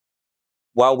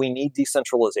while we need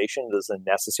decentralization as a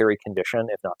necessary condition,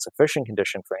 if not sufficient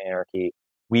condition for anarchy,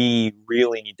 we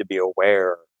really need to be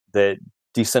aware that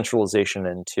decentralization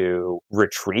into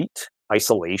retreat,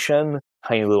 isolation,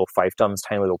 tiny little fiefdoms,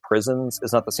 tiny little prisons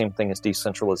is not the same thing as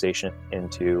decentralization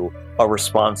into a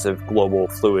responsive, global,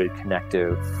 fluid,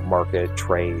 connective market,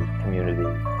 trade, community,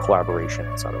 collaboration,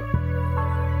 etc.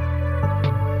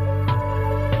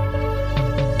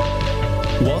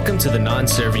 Welcome to the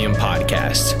Non-Serviam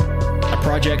Podcast, a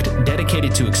project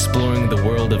dedicated to exploring the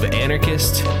world of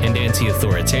anarchist and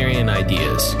anti-authoritarian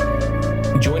ideas.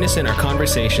 Join us in our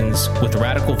conversations with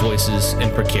radical voices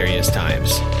in precarious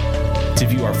times. To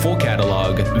view our full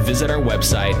catalog, visit our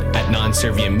website at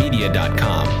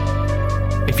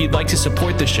nonserviammedia.com. If you'd like to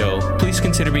support the show, please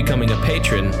consider becoming a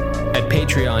patron at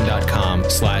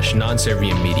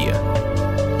patreon.com/nonserviammedia.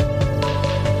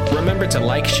 Remember to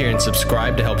like, share, and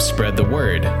subscribe to help spread the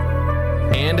word,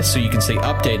 and so you can stay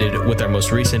updated with our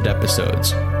most recent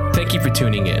episodes. Thank you for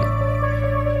tuning in.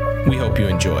 We hope you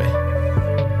enjoy.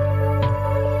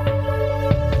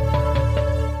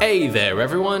 Hey there,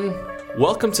 everyone.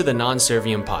 Welcome to the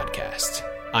Non-Serviam Podcast.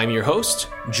 I'm your host,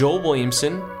 Joel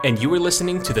Williamson, and you are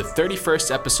listening to the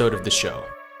 31st episode of the show.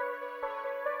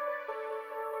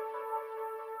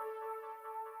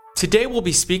 Today we'll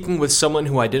be speaking with someone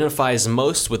who identifies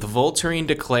most with Voltairine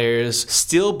de Cleyre's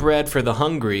 "steel bread for the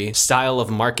hungry" style of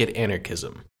market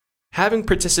anarchism. Having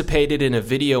participated in a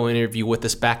video interview with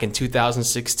us back in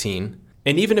 2016,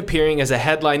 and even appearing as a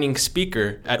headlining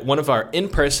speaker at one of our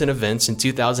in-person events in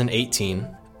 2018,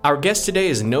 our guest today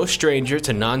is no stranger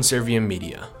to Non-Serviam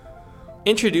Media.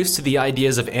 Introduced to the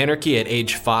ideas of anarchy at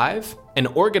age 5 and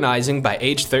organizing by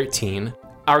age 13,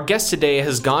 our guest today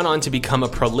has gone on to become a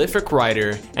prolific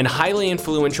writer and highly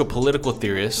influential political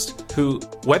theorist who,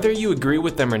 whether you agree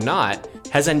with them or not,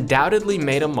 has undoubtedly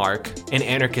made a mark in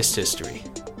anarchist history.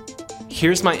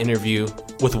 Here's my interview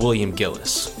with William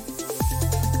Gillis.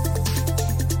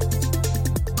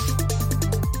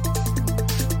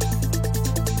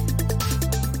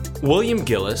 William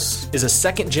Gillis is a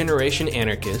second-generation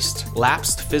anarchist,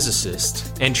 lapsed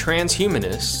physicist, and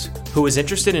transhumanist who is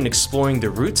interested in exploring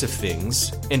the roots of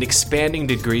things and expanding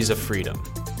degrees of freedom.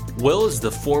 Will is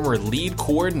the former lead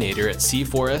coordinator at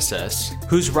C4SS,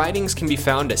 whose writings can be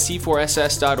found at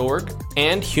c4ss.org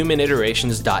and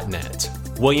humaniterations.net.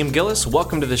 William Gillis,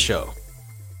 welcome to the show.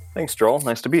 Thanks, Joel.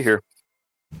 Nice to be here.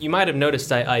 You might have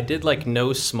noticed I did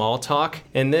no small talk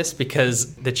in this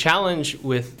because the challenge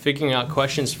with figuring out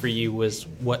questions for you was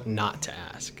what not to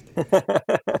ask.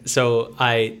 So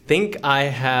I think I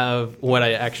have what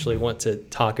I actually want to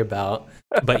talk about.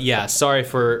 But yeah, sorry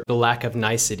for the lack of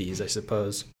niceties, I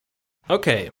suppose.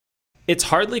 Okay, it's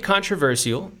hardly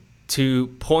controversial to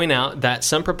point out that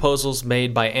some proposals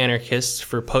made by anarchists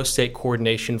for post-state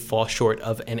coordination fall short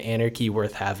of an anarchy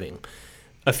worth having.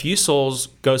 A few souls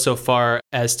go so far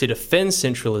as to defend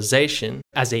centralization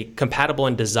as a compatible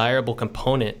and desirable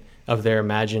component of their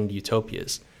imagined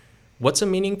utopias. What's a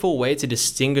meaningful way to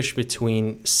distinguish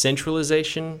between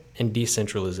centralization and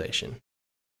decentralization?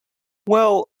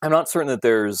 Well, I'm not certain that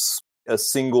there's a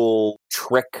single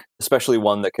trick, especially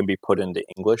one that can be put into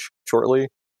English shortly.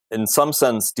 In some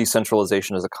sense,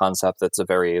 decentralization is a concept that's a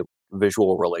very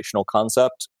visual relational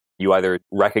concept. You either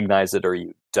recognize it or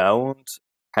you don't.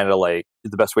 Kind of like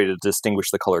the best way to distinguish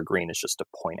the color green is just to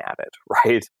point at it,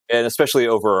 right? And especially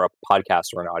over a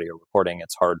podcast or an audio recording,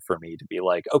 it's hard for me to be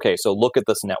like, okay, so look at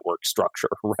this network structure,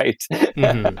 right?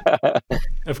 Mm-hmm.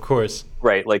 Of course.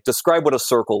 Right, like describe what a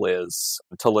circle is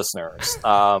to listeners,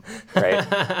 right?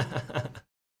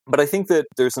 But I think that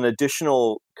there's an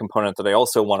additional component that I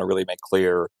also want to really make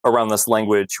clear around this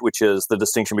language, which is the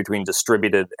distinction between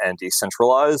distributed and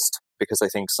decentralized, because I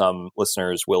think some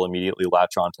listeners will immediately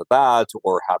latch onto that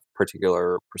or have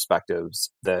particular perspectives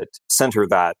that center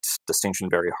that distinction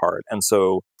very hard. And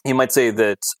so you might say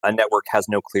that a network has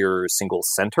no clear single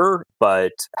center,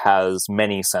 but has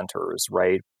many centers,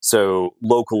 right? So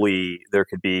locally, there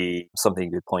could be something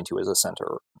you could point to as a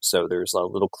center. So there's a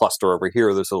little cluster over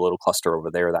here, there's a little cluster over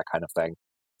there, that kind of thing.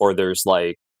 Or there's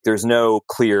no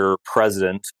clear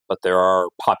president, but there are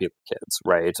popular kids,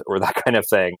 right? Or that kind of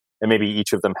thing. And maybe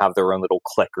each of them have their own little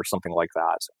clique or something like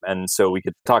that. And so we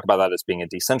could talk about that as being a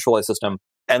decentralized system.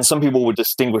 And some people would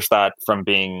distinguish that from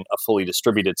being a fully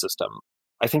distributed system.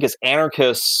 I think as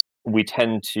anarchists, we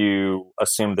tend to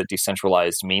assume that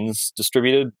decentralized means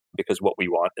distributed because what we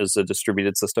want is a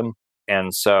distributed system.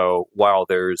 And so while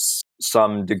there's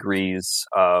some degrees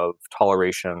of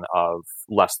toleration of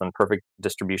less than perfect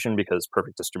distribution, because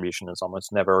perfect distribution is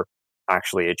almost never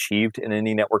actually achieved in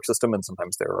any network system, and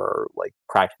sometimes there are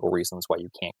practical reasons why you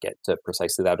can't get to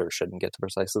precisely that or shouldn't get to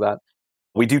precisely that.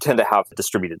 we do tend to have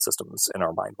distributed systems in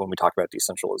our mind when we talk about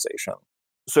decentralization.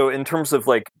 So in terms of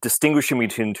like distinguishing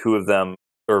between two of them,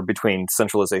 or between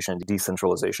centralization and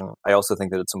decentralization, I also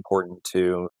think that it's important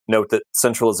to note that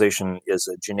centralization is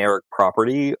a generic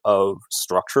property of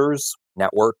structures,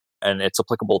 network, and it's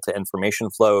applicable to information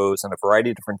flows and a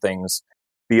variety of different things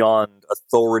beyond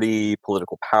authority,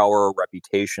 political power,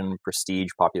 reputation, prestige,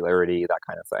 popularity, that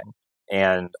kind of thing.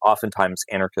 And oftentimes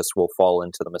anarchists will fall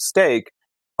into the mistake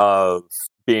of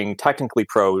being technically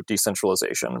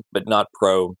pro-decentralization, but not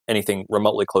pro anything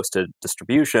remotely close to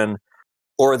distribution,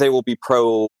 or they will be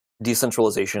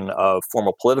pro-decentralization of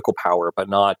formal political power, but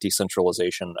not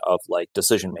decentralization of like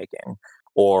decision-making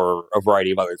or a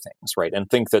variety of other things, right? And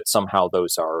think that somehow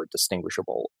those are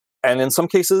distinguishable. And in some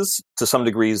cases, to some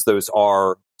degrees, those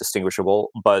are distinguishable,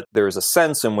 but there's a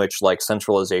sense in which like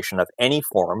centralization of any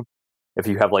form, if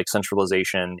you have like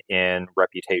centralization in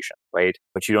reputation, right?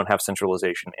 But you don't have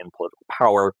centralization in political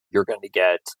power, you're going to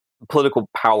get political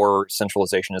power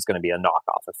centralization is going to be a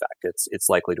knockoff effect. It's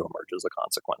likely to emerge as a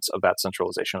consequence of that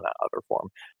centralization in that other form.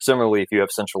 Similarly, if you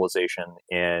have centralization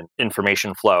in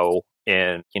information flow,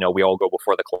 we all go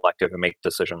before the collective and make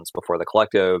decisions before the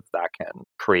collective, that can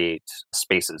create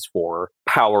spaces for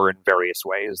power in various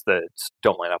ways that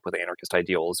don't line up with anarchist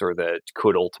ideals or that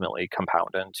could ultimately compound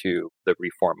into the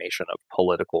reformation of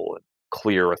political and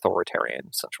clear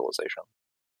authoritarian centralization.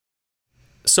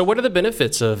 So what are the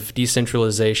benefits of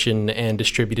decentralization and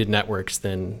distributed networks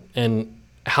then? And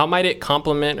how might it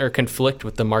complement or conflict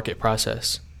with the market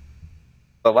process?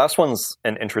 The last one's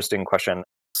an interesting question.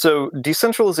 So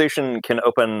decentralization can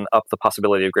open up the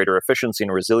possibility of greater efficiency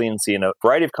and resiliency in a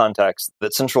variety of contexts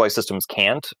that centralized systems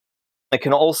can't. It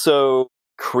can also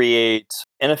create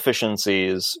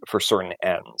inefficiencies for certain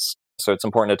ends. So it's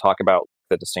important to talk about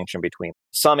the distinction between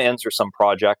some ends or some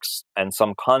projects and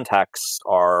some contexts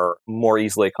are more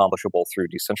easily accomplishable through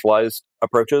decentralized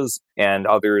approaches, and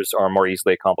others are more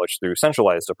easily accomplished through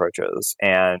centralized approaches.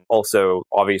 And also,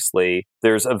 obviously,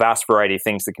 there's a vast variety of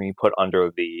things that can be put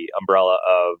under the umbrella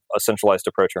of a centralized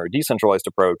approach or a decentralized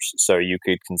approach. So you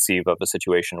could conceive of a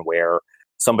situation where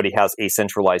somebody has a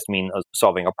centralized means of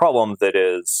solving a problem that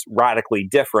is radically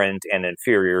different and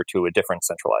inferior to a different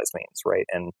centralized means, right?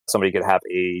 And somebody could have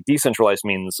a decentralized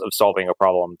means of solving a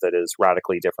problem that is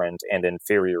radically different and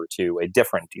inferior to a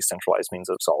different decentralized means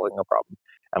of solving a problem.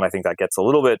 And I think that gets a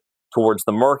little bit towards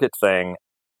the market thing.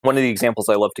 One of the examples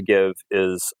I love to give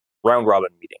is round robin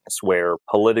meetings where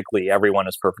politically everyone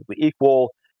is perfectly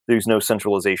equal. There's no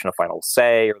centralization of final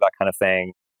say or that kind of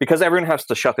thing. Because everyone has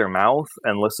to shut their mouth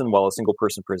and listen while a single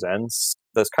person presents,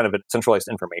 there's kind of a centralized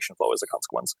information flow as a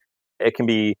consequence. It can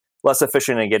be less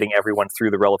efficient in getting everyone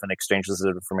through the relevant exchanges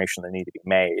of information that need to be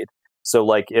made. So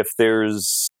like if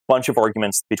there's a bunch of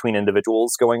arguments between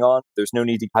individuals going on, there's no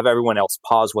need to have everyone else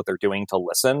pause what they're doing to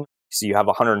listen. So you have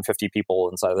 150 people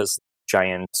inside this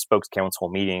giant spokes council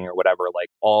meeting or whatever, like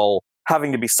all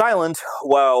having to be silent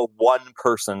while one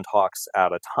person talks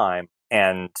at a time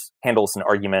and handles an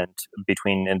argument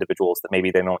between individuals that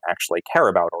maybe they don't actually care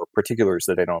about or particulars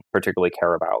that they don't particularly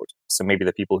care about. So maybe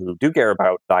the people who do care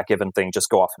about that given thing just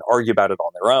go off and argue about it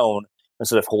on their own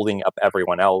instead of holding up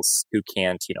everyone else who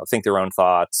can't, think their own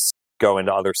thoughts, go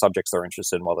into other subjects they're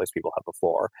interested in while those people have the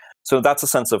floor. So that's a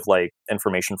sense of like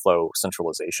information flow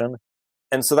centralization.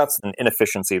 And so that's an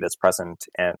inefficiency that's present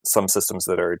in some systems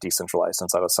that are decentralized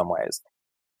inside of some ways.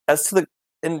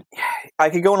 And I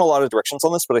could go in a lot of directions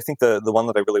on this, but I think the one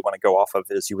that I really want to go off of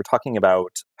is you were talking about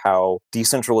how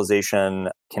decentralization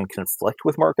can conflict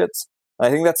with markets. And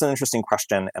I think that's an interesting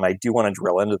question, and I do want to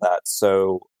drill into that.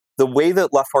 So the way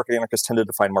that left market anarchists tend to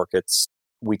define markets,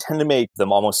 we tend to make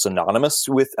them almost synonymous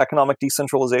with economic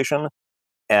decentralization,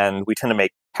 and we tend to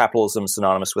make capitalism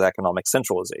synonymous with economic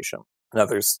centralization. Now,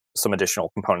 there's some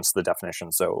additional components to the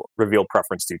definition, so revealed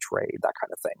preference through trade, that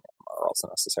kind of thing, are also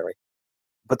necessary.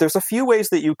 But there's a few ways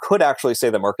that you could actually say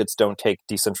that markets don't take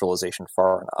decentralization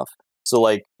far enough. So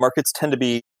like markets tend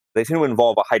to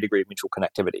involve a high degree of mutual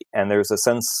connectivity. And there's a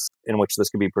sense in which this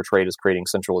could be portrayed as creating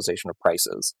centralization of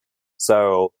prices.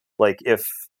 So like if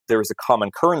there's a common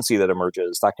currency that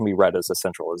emerges, that can be read as a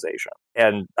centralization.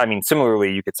 And I mean,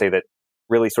 similarly, you could say that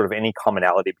really sort of any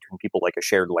commonality between people like a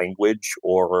shared language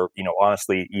or,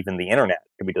 honestly, even the internet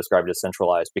can be described as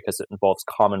centralized because it involves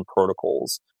common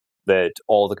protocols that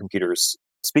all the computers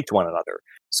speak to one another.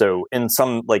 So in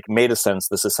some like meta sense,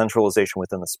 this is centralization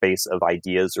within the space of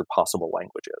ideas or possible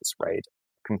languages, right?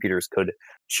 Computers could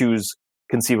choose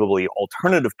conceivably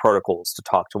alternative protocols to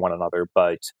talk to one another,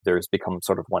 but there's become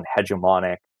sort of one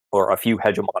hegemonic or a few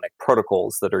hegemonic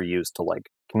protocols that are used to like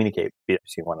communicate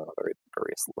between one another at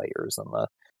various layers in the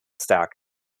stack.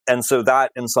 And so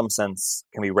that, in some sense,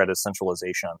 can be read as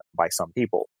centralization by some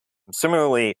people.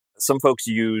 Similarly, some folks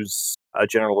use a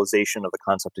generalization of the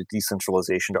concept of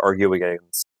decentralization to argue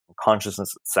against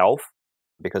consciousness itself,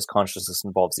 because consciousness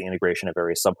involves the integration of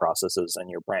various subprocesses in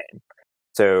your brain.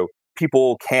 So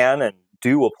people can and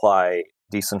do apply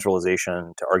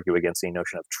decentralization to argue against the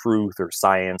notion of truth or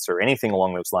science or anything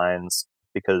along those lines,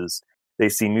 because they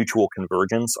see mutual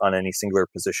convergence on any singular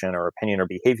position or opinion or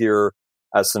behavior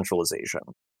as centralization.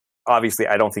 Obviously,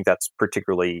 I don't think that's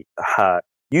particularly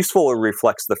useful or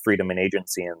reflects the freedom and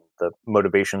agency and the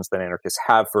motivations that anarchists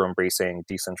have for embracing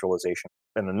decentralization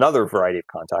in another variety of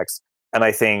contexts. And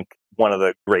I think one of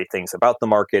the great things about the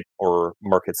market or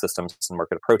market systems and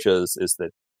market approaches is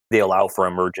that they allow for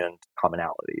emergent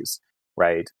commonalities,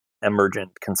 right?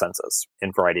 Emergent consensus in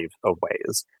a variety of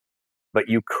ways. But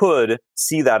you could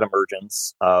see that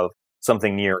emergence of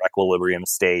something near equilibrium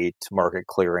state, market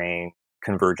clearing,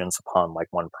 convergence upon like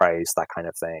one price, that kind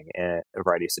of thing in a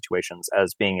variety of situations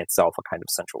as being itself a kind of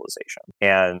centralization.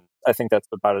 And I think that's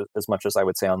about as much as I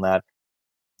would say on that.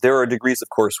 There are degrees, of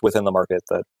course, within the market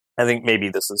that I think maybe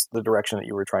this is the direction that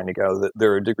you were trying to go, that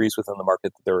there are degrees within the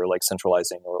market that they're like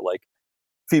centralizing or like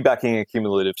feedbacking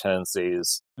accumulative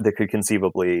tendencies that could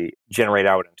conceivably generate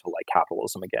out into like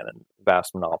capitalism again and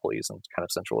vast monopolies and kind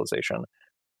of centralization.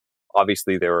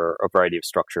 Obviously, there are a variety of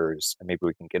structures, and maybe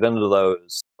we can get into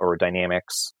those, or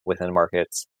dynamics within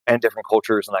markets and different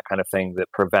cultures and that kind of thing that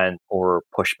prevent or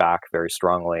push back very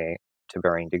strongly to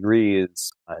varying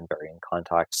degrees and varying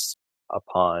contexts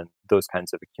upon those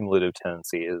kinds of accumulative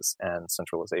tendencies and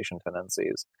centralization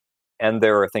tendencies. And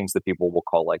there are things that people will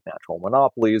call like natural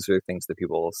monopolies, or things that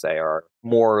people will say are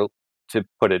more, to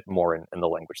put it more in the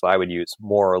language that I would use,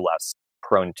 more or less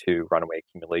prone to runaway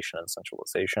accumulation and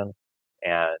centralization.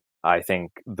 And I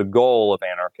think the goal of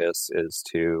anarchists is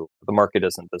the market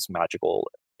isn't this magical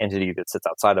entity that sits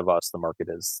outside of us. The market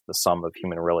is the sum of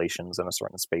human relations in a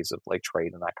certain space of like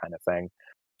trade and that kind of thing.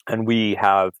 And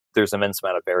there's an immense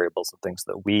amount of variables and things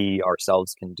that we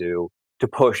ourselves can do to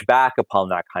push back upon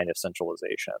that kind of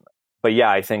centralization. But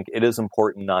yeah, I think it is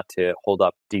important not to hold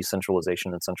up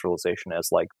decentralization and centralization as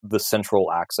like the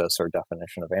central axis or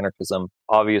definition of anarchism.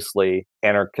 Obviously,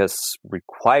 anarchists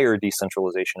require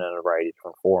decentralization in a variety of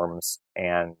different forms,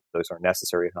 and those are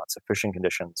necessary, if not sufficient,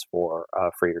 conditions for a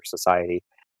freer society.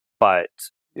 But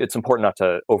it's important not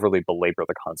to overly belabor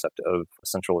the concept of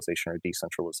centralization or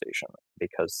decentralization,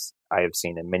 because I have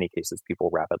seen in many cases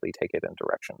people rapidly take it in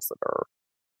directions that are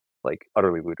like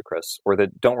utterly ludicrous, or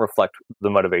that don't reflect the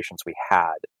motivations we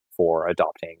had for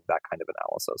adopting that kind of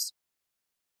analysis.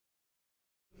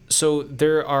 So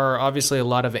there are obviously a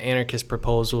lot of anarchist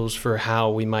proposals for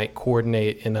how we might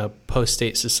coordinate in a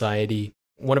post-state society.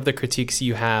 One of the critiques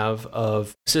you have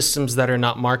of systems that are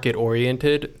not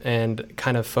market-oriented and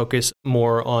kind of focus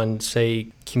more on,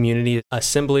 say, community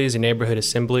assemblies and neighborhood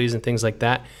assemblies and things like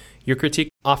that, your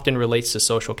critique often relates to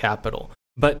social capital.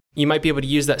 But you might be able to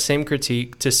use that same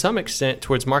critique to some extent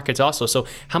towards markets also. So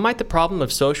how might the problem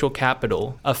of social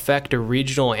capital affect a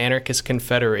regional anarchist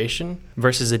confederation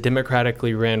versus a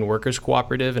democratically ran workers'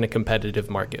 cooperative in a competitive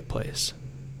marketplace?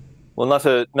 Well, not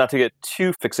to get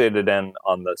too fixated in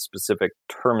on the specific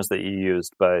terms that you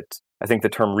used, but I think the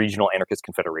term regional anarchist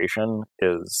confederation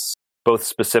is both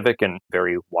specific and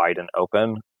very wide and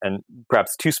open, and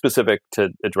perhaps too specific to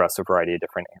address a variety of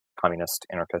different communist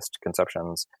anarchist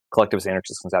conceptions, collectivist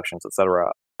anarchist conceptions,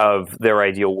 etc., of their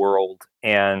ideal world,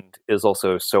 and is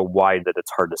also so wide that it's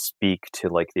hard to speak to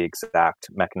like the exact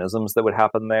mechanisms that would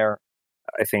happen there.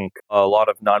 I think a lot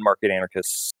of non-market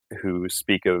anarchists who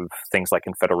speak of things like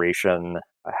confederation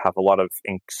have a lot of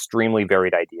extremely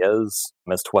varied ideas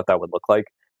as to what that would look like,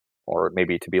 or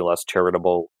maybe to be less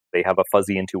charitable, they have a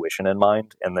fuzzy intuition in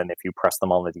mind, and then if you press them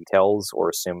on the details or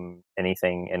assume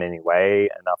anything in any way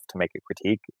enough to make a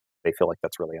critique, they feel like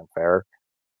that's really unfair.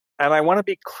 And I want to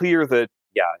be clear that,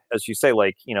 yeah, as you say,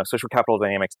 like, social capital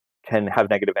dynamics can have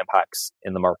negative impacts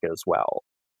in the market as well.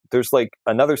 There's like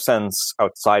another sense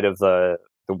outside of the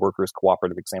workers'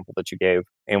 cooperative example that you gave,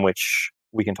 in which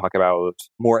we can talk about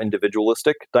more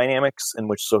individualistic dynamics in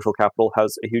which social capital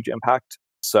has a huge impact.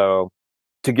 So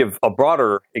to give a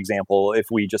broader example, if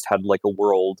we just had like a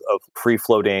world of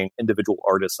free-floating individual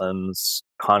artisans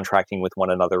contracting with one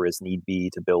another as need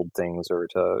be to build things or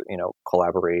to,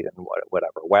 collaborate in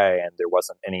whatever way, and there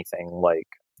wasn't anything like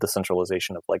the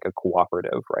centralization of like a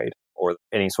cooperative, right? Or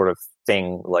any sort of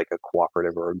thing like a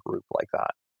cooperative or a group like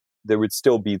that, there would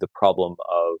still be the problem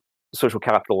of social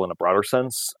capital in a broader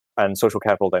sense, and social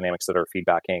capital dynamics that are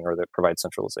feedbacking or that provide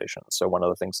centralization. So one of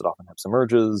the things that often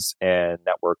emerges in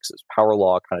networks is power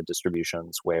law kind of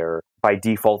distributions, where by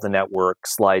default the network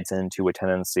slides into a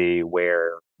tendency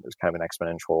where there's kind of an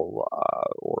exponential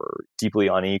or deeply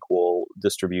unequal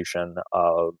distribution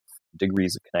of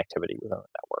degrees of connectivity within the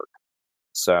network.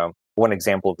 So one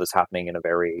example of this happening in a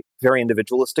very, very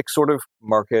individualistic sort of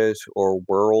market or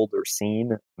world or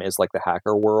scene is like the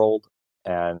hacker world.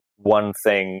 And one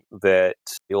thing that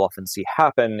you'll often see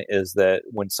happen is that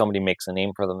when somebody makes a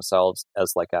name for themselves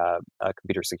as like a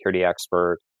computer security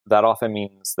expert, that often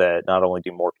means that not only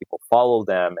do more people follow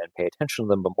them and pay attention to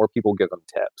them, but more people give them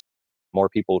tips. More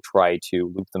people try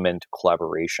to loop them into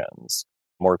collaborations.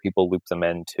 More people loop them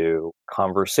into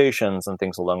conversations and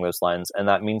things along those lines. And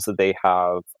that means that they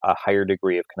have a higher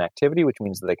degree of connectivity, which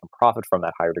means that they can profit from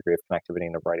that higher degree of connectivity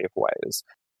in a variety of ways.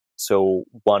 So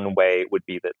one way would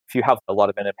be that if you have a lot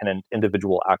of independent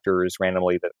individual actors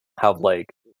randomly that have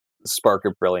like spark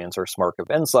of brilliance or spark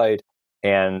of insight,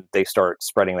 and they start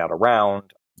spreading that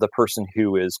around, the person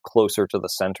who is closer to the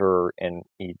center and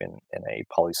even in a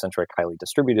polycentric, highly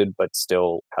distributed, but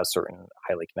still has certain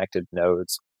highly connected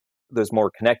nodes, those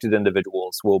more connected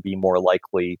individuals will be more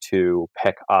likely to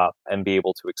pick up and be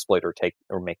able to exploit or take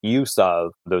or make use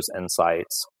of those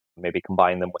insights, maybe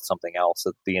combine them with something else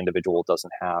that the individual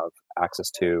doesn't have access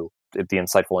to, if the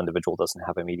insightful individual doesn't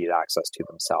have immediate access to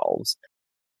themselves.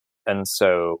 And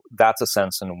so that's a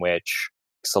sense in which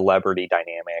celebrity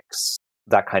dynamics,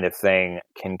 that kind of thing,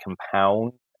 can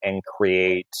compound and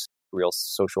create real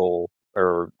social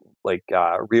or like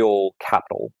real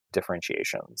capital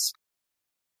differentiations.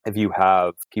 If you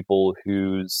have people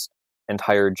whose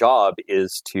entire job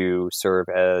is to serve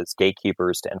as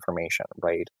gatekeepers to information,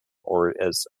 right? Or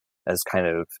as kind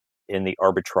of in the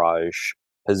arbitrage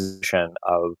position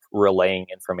of relaying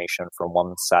information from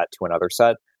one set to another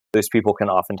set, those people can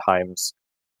oftentimes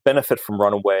benefit from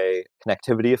runaway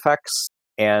connectivity effects,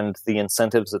 and the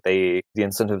incentives that they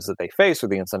face or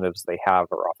the incentives they have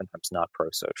are oftentimes not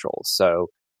pro-social. So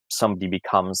somebody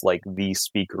becomes like the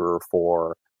speaker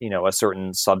for, a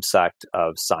certain subsect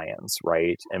of science,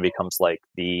 right? And becomes like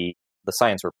the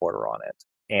science reporter on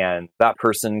it. And that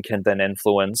person can then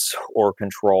influence or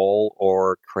control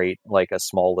or create like a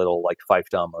small little like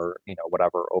fiefdom or,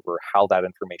 whatever over how that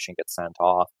information gets sent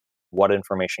off, what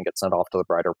information gets sent off to the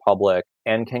broader public,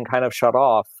 and can kind of shut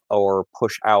off or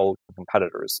push out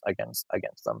competitors against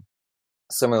them.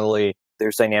 Similarly,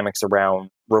 there's dynamics around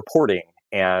reporting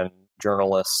and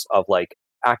journalists of like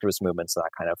activist movements and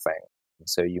that kind of thing.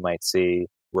 So you might see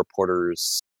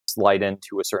reporters slide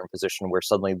into a certain position where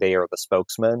suddenly they are the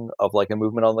spokesman of like a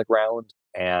movement on the ground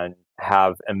and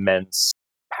have immense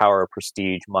power,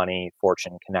 prestige, money,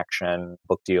 fortune, connection,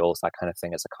 book deals, that kind of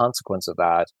thing as a consequence of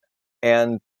that.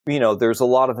 And, there's a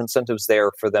lot of incentives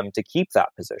there for them to keep that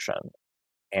position.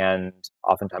 And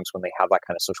oftentimes when they have that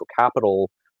kind of social capital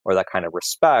or that kind of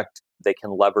respect, they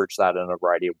can leverage that in a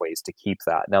variety of ways to keep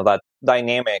that. Now, that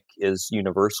dynamic is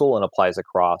universal and applies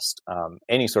across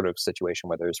any sort of situation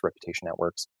where there's reputation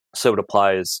networks. So it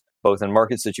applies both in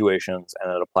market situations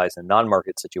and it applies in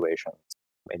non-market situations.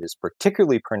 It is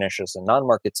particularly pernicious in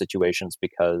non-market situations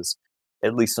because,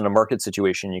 at least in a market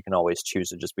situation, you can always choose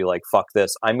to just be like, fuck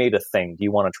this, I made a thing. Do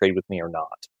you want to trade with me or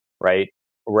not? Right?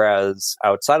 Whereas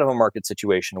outside of a market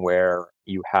situation where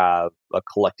you have a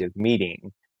collective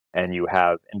meeting and you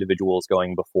have individuals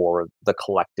going before the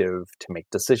collective to make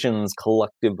decisions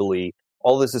collectively,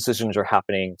 all those decisions are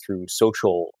happening through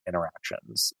social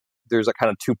interactions. There's a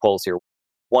kind of two poles here.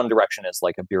 One direction is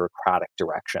like a bureaucratic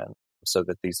direction, so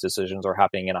that these decisions are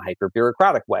happening in a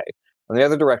hyper-bureaucratic way. And the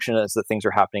other direction is that things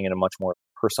are happening in a much more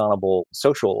personable,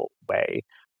 social way.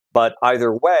 But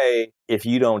either way, if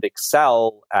you don't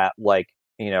excel at like,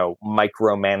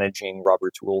 micromanaging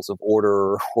Robert's Rules of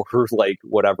Order or like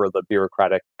whatever the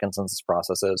bureaucratic consensus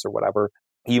process is or whatever,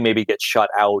 you maybe get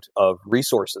shut out of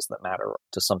resources that matter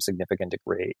to some significant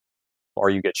degree,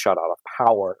 or you get shut out of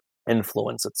power,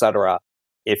 influence, etc.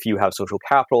 If you have social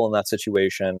capital in that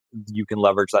situation, you can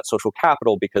leverage that social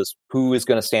capital because who is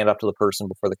going to stand up to the person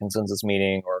before the consensus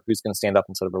meeting, or who's going to stand up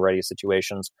in sort of a variety of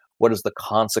situations? What is the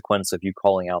consequence of you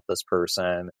calling out this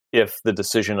person if the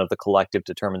decision of the collective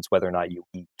determines whether or not you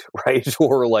eat, right?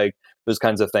 Or like those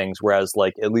kinds of things. Whereas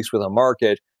like, at least with a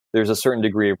market, there's a certain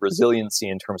degree of resiliency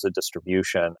in terms of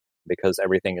distribution because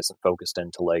everything isn't focused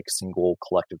into like single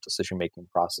collective decision-making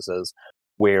processes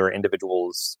where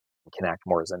individuals can act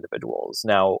more as individuals.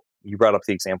 Now, you brought up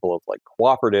the example of like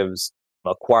cooperatives.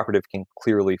 A cooperative can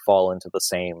clearly fall into the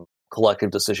same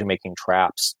collective decision-making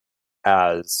traps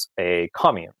as a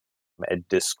commune, a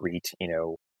discrete,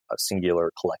 a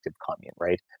singular collective commune,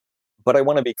 right? But I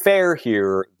want to be fair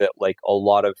here that like a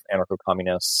lot of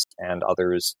anarcho-communists and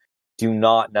others do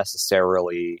not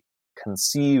necessarily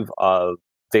conceive of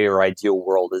their ideal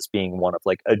world as being one of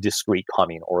like a discrete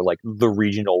commune or like the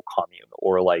regional commune,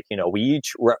 or like, you know, we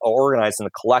each organize in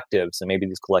the collectives, and maybe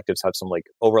these collectives have some like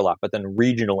overlap, but then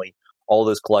regionally all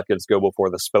those collectives go before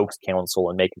the spokes council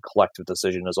and make a collective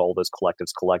decision as all those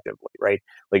collectives collectively, right?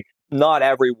 Like, not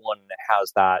everyone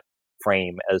has that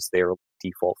frame as their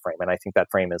default frame. And I think that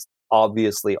frame is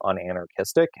obviously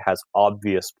unanarchistic, has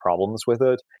obvious problems with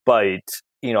it. But,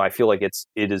 you know, I feel like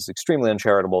it is extremely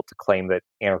uncharitable to claim that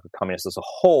anarcho-communists as a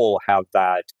whole have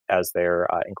that as their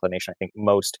inclination. I think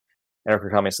most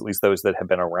anarcho-communists, at least those that have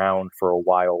been around for a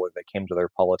while, or that came to their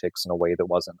politics in a way that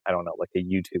wasn't, I don't know, like a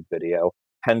YouTube video,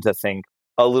 tend to think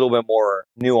a little bit more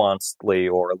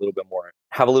nuancedly, or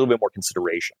have a little bit more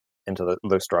consideration into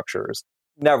those structures.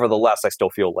 Nevertheless, I still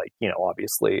feel like, you know,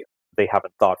 obviously they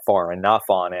haven't thought far enough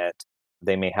on it.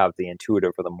 They may have the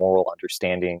intuitive or the moral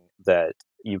understanding that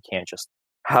you can't just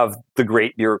have the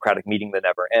great bureaucratic meeting that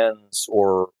never ends,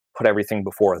 or put everything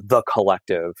before the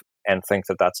collective and think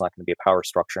that that's not going to be a power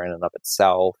structure in and of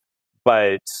itself.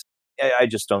 But I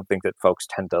just don't think that folks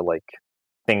tend to like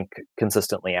think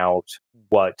consistently out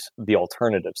what the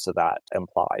alternatives to that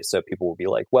imply. So people will be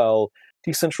like, well,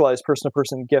 decentralized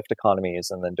person-to-person gift economies,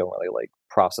 and then don't really like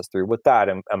process through what that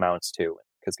amounts to,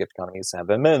 because gift economies have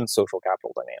immense social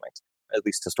capital dynamics, at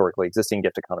least historically existing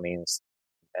gift economies.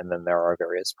 And then there are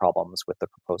various problems with the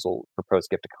proposed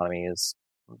gift economies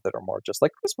that are more just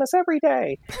like Christmas every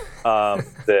day,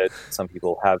 that some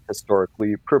people have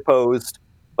historically proposed,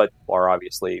 but are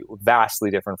obviously vastly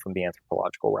different from the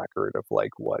anthropological record of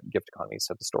like what gift economies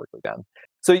have historically been.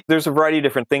 So there's a variety of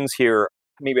different things here.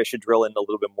 Maybe I should drill in a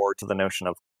little bit more to the notion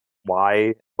of why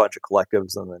a bunch of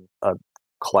collectives and then a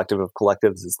collective of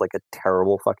collectives is like a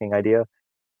terrible fucking idea.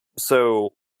 So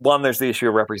one, there's the issue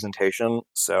of representation.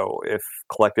 So if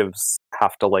collectives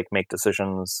have to like make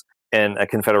decisions and a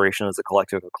confederation is a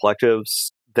collective of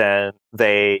collectives, then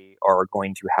they are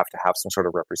going to have some sort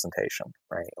of representation,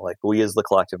 right? Like, we as the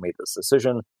collective made this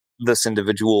decision. This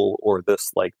individual or this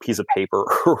like piece of paper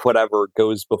or whatever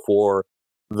goes before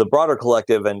the broader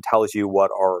collective and tells you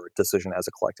what our decision as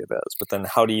a collective is. But then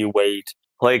how do you weight,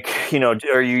 like, you know,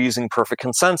 are you using perfect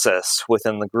consensus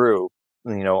within the group?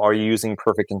 You know, are you using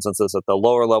perfect consensus at the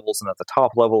lower levels and at the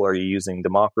top level? Are you using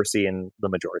democracy in the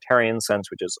majoritarian sense,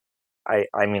 which is, I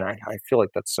feel like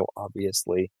that's so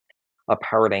obviously a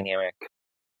power dynamic.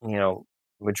 You know,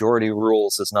 majority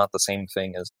rules is not the same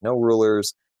thing as no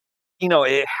rulers. You know,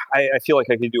 I feel like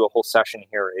I could do a whole session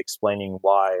here explaining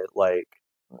why, like,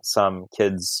 some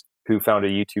kids who found a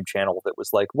YouTube channel that was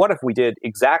like, what if we did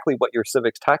exactly what your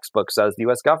civics textbook says the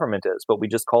US government is, but we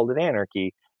just called it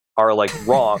anarchy, are like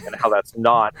wrong, and how that's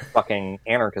not fucking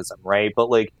anarchism, right? But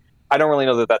like, I don't really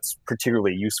know that that's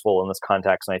particularly useful in this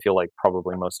context, and I feel like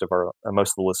probably most of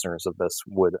the listeners of this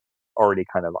would already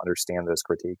kind of understand those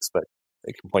critiques, but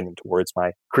they can point them towards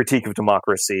my critique of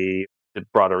democracy, the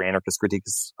broader anarchist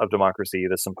critiques of democracy,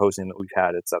 the symposium that we've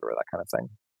had, et cetera, that kind of thing.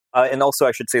 And also,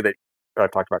 I should say that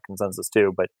I've talked about consensus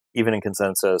too, but even in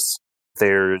consensus,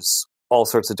 there's all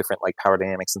sorts of different like power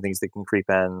dynamics and things that can creep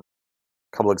in.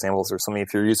 A couple examples are something,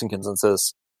 if you're using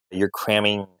consensus, you're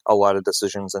cramming a lot of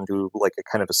decisions into like a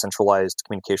kind of a centralized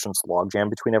communications logjam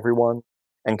between everyone.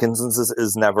 And consensus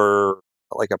is never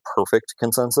like a perfect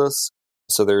consensus.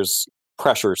 So there's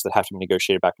pressures that have to be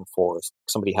negotiated back and forth.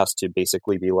 Somebody has to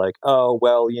basically be like, oh,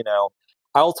 well, you know,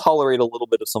 I'll tolerate a little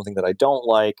bit of something that I don't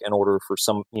like in order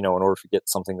to get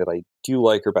something that I do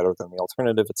like or better than the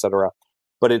alternative, etc.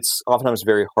 But it's oftentimes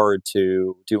very hard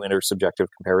to do intersubjective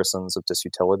comparisons of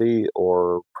disutility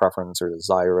or preference or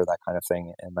desire or that kind of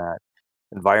thing in that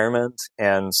environment.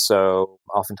 And so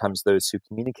oftentimes those who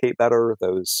communicate better,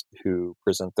 those who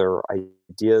present their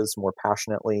ideas more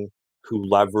passionately, who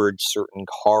leverage certain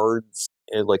cards,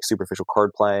 like superficial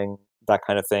card playing, that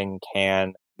kind of thing,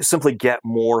 can simply get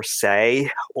more say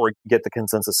or get the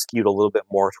consensus skewed a little bit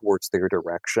more towards their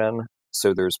direction.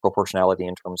 So there's proportionality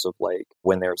in terms of like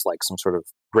when there's like some sort of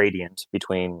gradient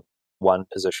between one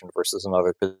position versus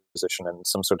another position, and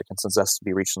some sort of consensus has to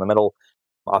be reached in the middle.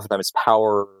 Oftentimes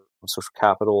power, social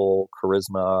capital,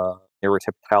 charisma,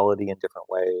 neurotypicality in different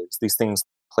ways. These things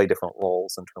play different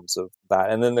roles in terms of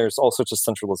that. And then there's all sorts of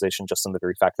centralization just in the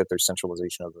very fact that there's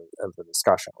centralization of the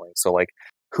discussion, right? So like,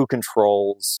 who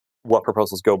controls what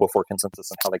proposals go before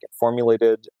consensus and how they get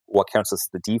formulated, what counts as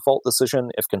the default decision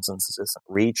if consensus isn't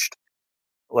reached.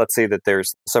 Let's say that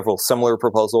there's several similar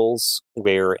proposals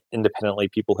where independently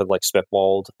people have like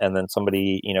spitballed, and then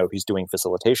somebody, you know, who's doing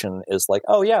facilitation is like,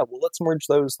 oh yeah, well, let's merge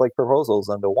those like proposals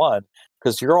into one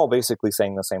because you're all basically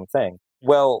saying the same thing.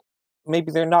 Well,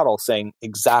 maybe they're not all saying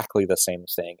exactly the same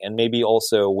thing. And maybe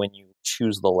also when you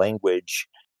choose the language,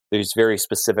 there's very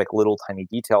specific little tiny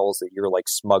details that you're like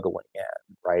smuggling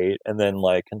in, right? And then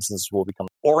like consensus will become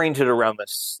oriented around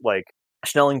this like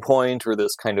Schnelling point or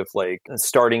this kind of like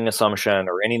starting assumption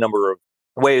or any number of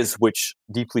ways which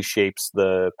deeply shapes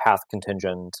the path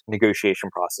contingent negotiation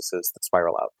processes that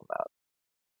spiral out from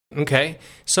that. Okay.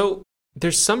 So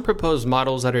there's some proposed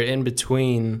models that are in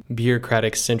between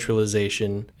bureaucratic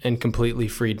centralization and completely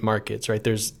freed markets, right?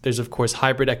 There's of course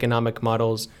hybrid economic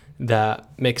models that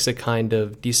mix a kind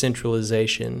of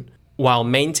decentralization while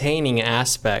maintaining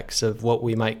aspects of what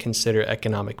we might consider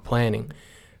economic planning.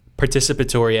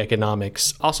 Participatory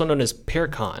economics, also known as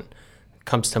PARECON,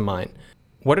 comes to mind.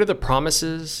 What are the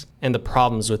promises and the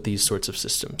problems with these sorts of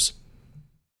systems?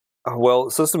 Well,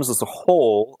 systems as a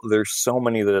whole, there's so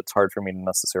many that it's hard for me to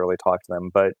necessarily talk to them.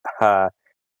 But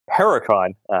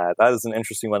PARECON, that is an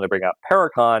interesting one to bring up.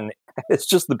 PARECON is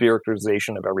just the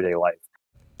bureaucratization of everyday life.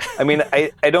 I mean,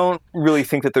 I don't really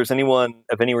think that there's anyone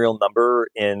of any real number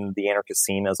in the anarchist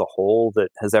scene as a whole that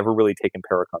has ever really taken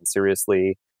PARECON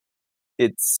seriously.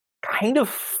 It's kind of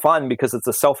fun because it's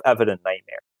a self-evident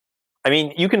nightmare. I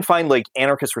mean, you can find like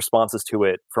anarchist responses to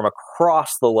it from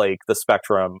across the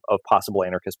spectrum of possible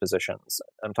anarchist positions.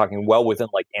 I'm talking well within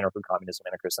like anarcho-communism,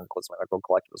 anarcho-syndicalism,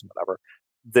 anarcho-collectivism, whatever,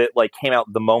 that like came out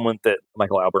the moment that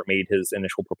Michael Albert made his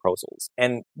initial proposals.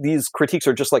 And these critiques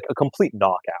are just like a complete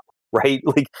knockout, right?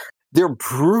 Like they're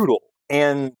brutal.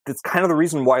 And it's kind of the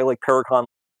reason why like PARECON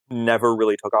never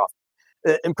really took off.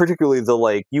 And particularly the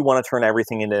like, you want to turn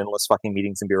everything into endless fucking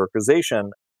meetings and bureaucratization.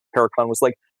 PARECON was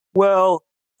like, well,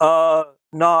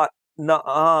 not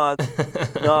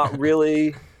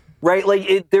really, right?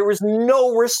 Like there was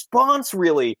no response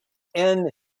really, and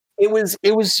it was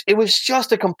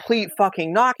just a complete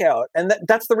fucking knockout. And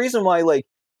that's the reason why, like,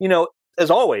 as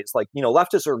always, like,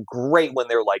 leftists are great when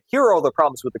they're like, here are all the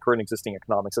problems with the current existing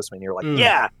economic system, and you're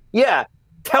like, yeah,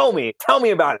 tell me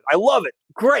about it. I love it,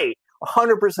 great,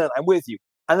 100%, I'm with you.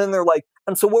 And then they're like,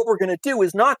 and so what we're gonna do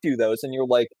is not do those, and you're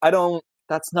like,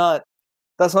 that's not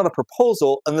a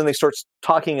proposal. And then they start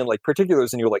talking in like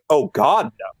particulars and you're like, oh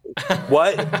God, no.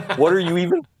 What are you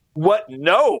even, what?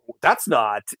 No, that's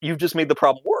not, you've just made the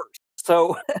problem worse.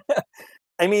 So,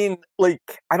 I mean,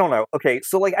 like, I don't know. Okay.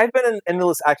 So like I've been in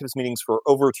endless activist meetings for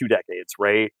over 2 decades,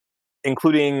 right?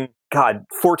 Including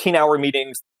 14-hour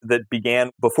meetings that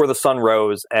began before the sun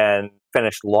rose and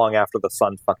finished long after the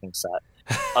sun fucking set.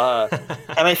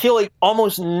 And I feel like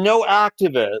almost no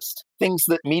activist thinks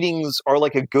that meetings are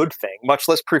like a good thing, much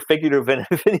less prefigurative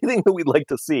of anything that we'd like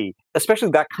to see, especially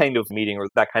that kind of meeting or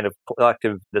that kind of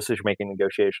collective decision-making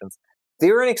negotiations.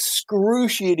 They're an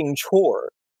excruciating chore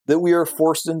that we are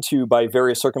forced into by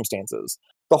various circumstances.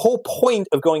 The whole point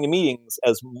of going to meetings,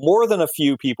 as more than a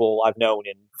few people I've known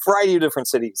in a variety of different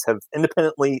cities have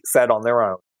independently said on their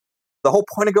own, the whole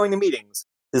point of going to meetings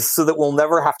is so that we'll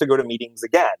never have to go to meetings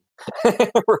again,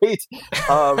 right?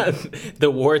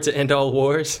 The war to end all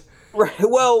wars? Right.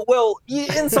 Well,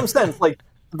 in some sense, like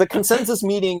the consensus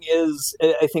meeting is,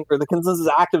 I think, or the consensus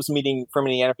actives meeting for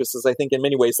many anarchists is, I think, in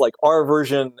many ways, like our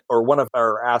version or one of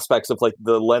our aspects of like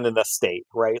the Leninist state,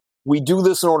 right? We do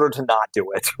this in order to not do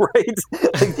it, right?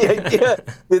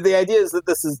 Like the idea is that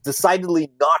this is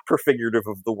decidedly not prefigurative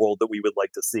of the world that we would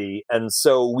like to see. And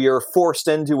so we are forced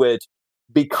into it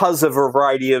because of a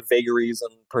variety of vagaries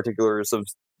and particulars of,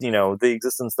 the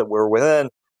existence that we're within.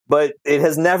 But it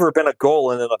has never been a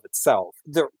goal in and of itself.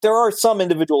 There are some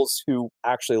individuals who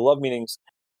actually love meetings.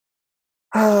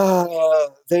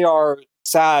 They are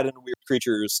sad and weird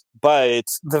creatures, but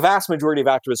the vast majority of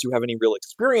activists who have any real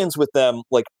experience with them,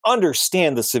 like,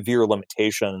 understand the severe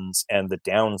limitations and the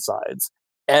downsides.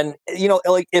 And,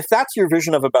 like, if that's your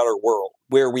vision of a better world,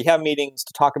 where we have meetings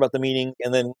to talk about the meeting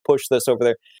and then push this over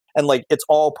there, and, like, it's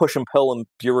all push and pull and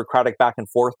bureaucratic back and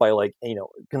forth by, like,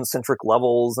 concentric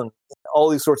levels and all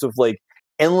these sorts of, like,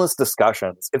 endless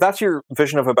discussions. If that's your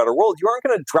vision of a better world, you aren't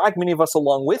going to drag many of us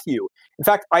along with you. In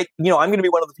fact, I'm going to be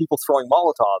one of the people throwing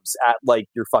Molotovs at, like,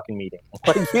 your fucking meeting.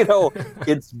 Like,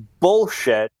 it's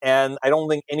bullshit. And I don't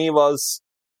think any of us,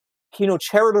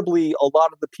 charitably, a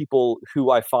lot of the people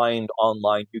who I find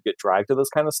online who get dragged to this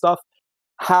kind of stuff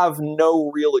have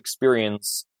no real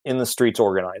experience in the streets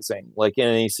organizing, like in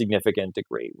any significant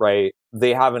degree, right?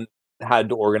 They haven't had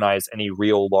to organize any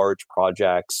real large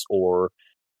projects or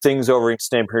things over an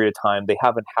extended period of time. They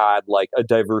haven't had like a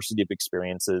diversity of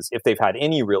experiences, if they've had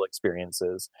any real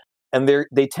experiences. And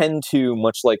they tend to,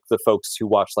 much like the folks who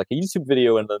watch like a YouTube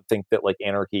video and then think that like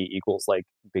anarchy equals like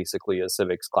basically a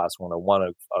civics class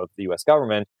 101 of the US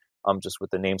government, just with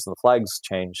the names and the flags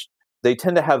changed. They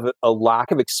tend to have a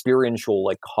lack of experiential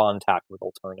like contact with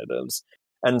alternatives.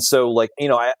 And so like,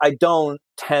 I don't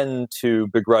tend to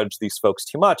begrudge these folks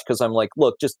too much because I'm like,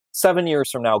 look, just 7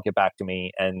 years from now, get back to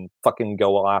me and fucking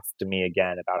go off to me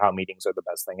again about how meetings are the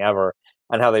best thing ever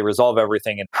and how they resolve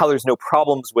everything and how there's no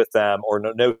problems with them or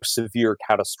no severe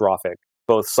catastrophic,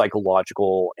 both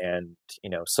psychological and,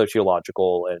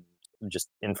 sociological and just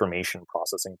information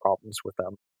processing problems with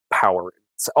them, power,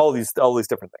 all these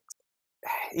different things.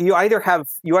 You either have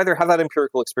that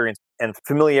empirical experience and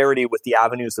familiarity with the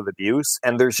avenues of abuse,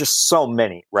 and there's just so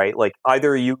many, right? Like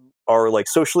either you are like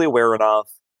socially aware enough,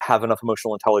 have enough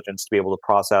emotional intelligence to be able to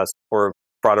process, or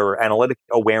broader analytic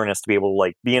awareness to be able to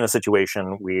like be in a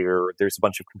situation where there's a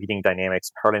bunch of competing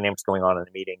dynamics, power dynamics going on in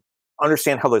a meeting,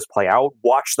 understand how those play out,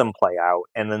 watch them play out,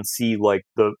 and then see like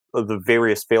the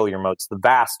various failure modes, the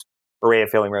vast array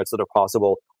of failure modes that are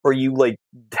possible, or you like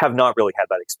have not really had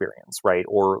that experience, right?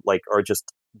 Or like are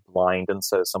just blind in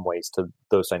some ways to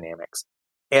those dynamics.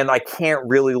 And I can't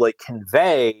really like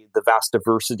convey the vast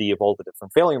diversity of all the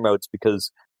different failure modes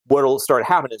because what'll start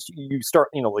happening is you start,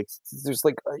 like there's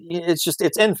like,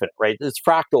 it's infinite, right? It's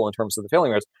fractal in terms of the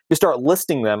failure modes. You start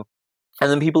listing them. And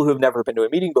then people who have never been to a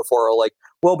meeting before are like,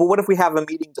 well, but what if we have a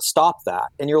meeting to stop that?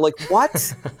 And you're like,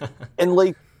 what? And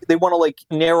like, they want to like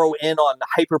narrow in on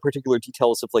hyper particular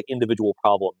details of like individual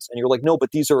problems. And you're like, no,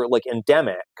 but these are like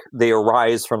endemic. They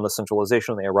arise from the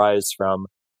centralization. They arise from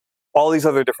all these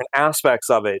other different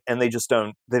aspects of it. And they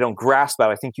don't grasp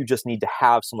that. I think you just need to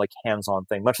have some like hands-on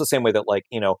thing, much the same way that like,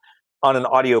 on an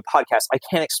audio podcast, I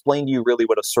can't explain to you really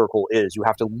what a circle is. You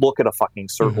have to look at a fucking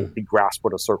circle to grasp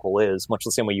what a circle is, much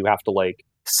the same way you have to like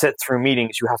sit through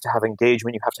meetings, you have to have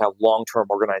engagement, you have to have long-term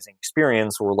organizing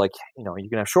experience, or like, you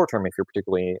can have short-term if you're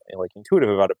particularly like intuitive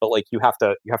about it, but like you have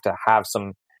to have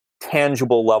some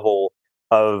tangible level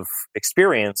of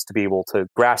experience to be able to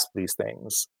grasp these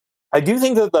things. I do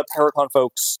think that the Paracon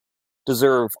folks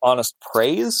deserve honest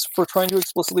praise for trying to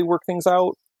explicitly work things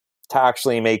out to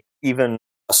actually make even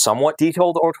a somewhat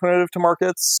detailed alternative to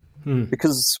markets,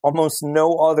 because almost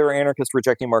no other anarchist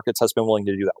rejecting markets has been willing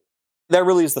to do that. That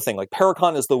really is the thing. Like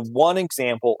Paracon is the one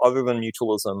example, other than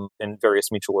mutualism and various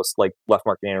mutualist, like left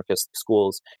market anarchist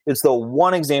schools, it's the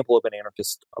one example of an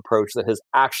anarchist approach that has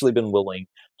actually been willing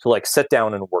to like sit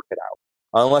down and work it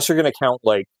out. Unless you're going to count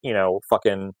like,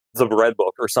 fucking the Red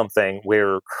Book or something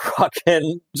where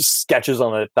fucking just sketches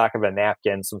on the back of a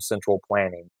napkin, some central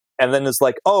planning. And then it's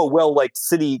like, oh, well, like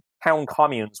town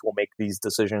communes will make these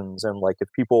decisions. And like if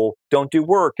people don't do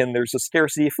work and there's a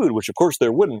scarcity of food, which of course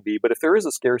there wouldn't be, but if there is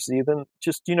a scarcity, then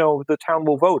just, the town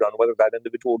will vote on whether that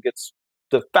individual gets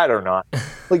fed or not.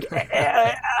 Like,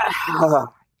 I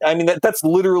mean, that's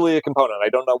literally a component. I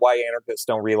don't know why anarchists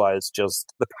don't realize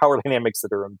just the power dynamics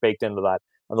that are baked into that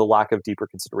and the lack of deeper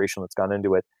consideration that's gone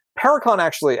into it. Paracon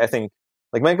actually, I think,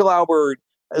 like Michael Albert,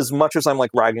 as much as I'm like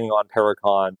ragging on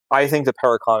Paracon, I think that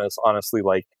Paracon is honestly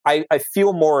like, I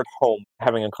feel more at home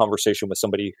having a conversation with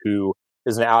somebody who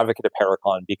is an advocate of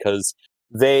Paracon because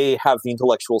they have the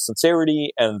intellectual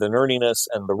sincerity and the nerdiness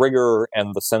and the rigor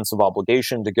and the sense of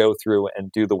obligation to go through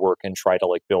and do the work and try to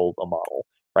like build a model,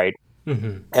 right?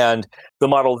 Mm-hmm. And the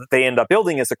model that they end up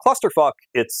building is a clusterfuck.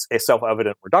 It's a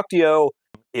self-evident reductio.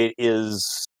 It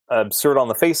is absurd on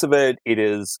the face of it. It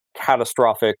is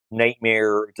catastrophic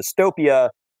nightmare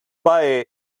dystopia. But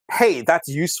hey, that's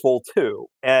useful too.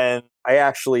 And I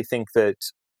actually think that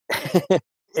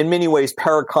in many ways,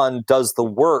 Paracon does the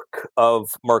work of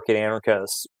market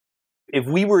anarchists. If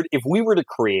we were to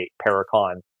create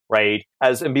Paracon, right,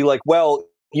 and be like, well,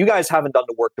 you guys haven't done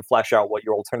the work to flesh out what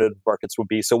your alternative markets would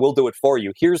be, so we'll do it for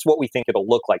you. Here's what we think it'll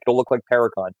look like. It'll look like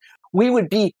Paracon. We would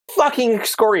be fucking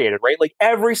excoriated, right? Like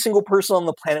every single person on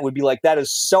the planet would be like, that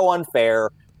is so unfair.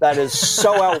 That is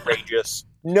so outrageous.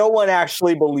 No one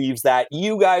actually believes that.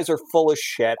 You guys are full of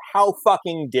shit. How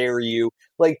fucking dare you?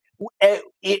 Like,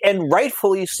 and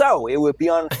rightfully so. It would be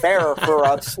unfair for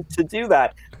us to do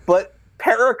that. But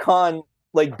Paracon,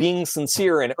 like being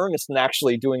sincere and earnest and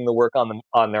actually doing the work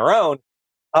on their own,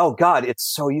 oh God,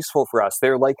 it's so useful for us.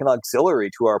 They're like an auxiliary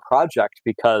to our project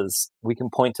because we can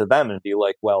point to them and be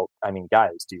like, well, I mean,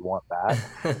 guys, do you want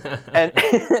that? And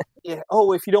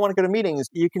if you don't want to go to meetings,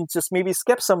 you can just maybe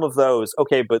skip some of those.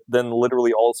 Okay, but then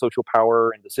literally all social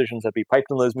power and decisions that be piped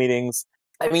in those meetings.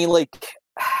 I mean, like,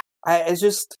 I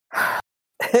just...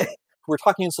 We're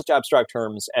talking in such abstract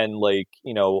terms and like,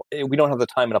 we don't have the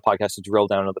time in a podcast to drill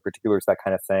down into the particulars, that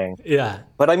kind of thing. Yeah.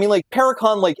 But I mean, like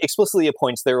Paracon, like explicitly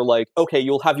appoints, they're like, okay,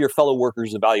 you'll have your fellow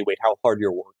workers evaluate how hard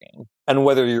you're working and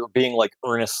whether you're being like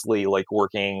earnestly like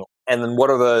working. And then what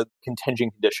are the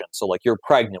contingent conditions? So like you're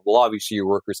pregnant. Well, obviously your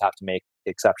workers have to make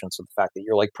exceptions to the fact that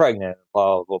you're like pregnant,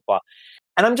 blah, blah, blah.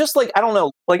 And I'm just like, I don't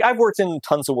know, Like, I've worked in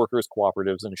tons of workers'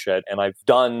 cooperatives and shit, and I've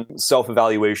done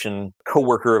self-evaluation,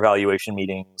 coworker evaluation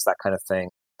meetings, that kind of thing.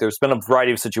 There's been a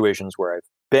variety of situations where I've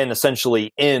been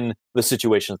essentially in the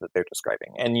situations that they're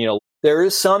describing. And, there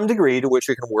is some degree to which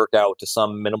it can work out to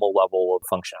some minimal level of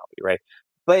functionality, right?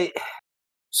 But,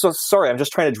 so sorry, I'm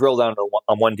just trying to drill down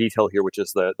on one detail here, which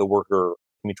is the worker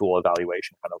mutual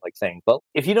evaluation kind of like thing. But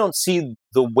if you don't see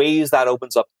the ways that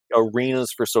opens up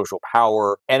arenas for social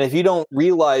power, and if you don't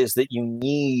realize that you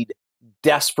need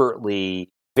desperately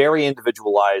very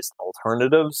individualized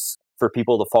alternatives for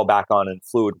people to fall back on in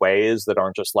fluid ways that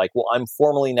aren't just like, well, I'm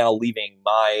formally now leaving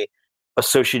my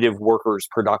associative workers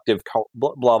productive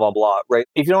blah blah blah, right?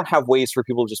 If you don't have ways for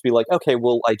people to just be like, okay,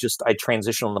 well, I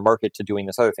transition on the market to doing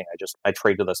this other thing, I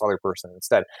trade to this other person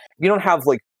instead. If you don't have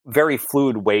like very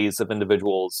fluid ways of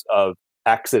individuals of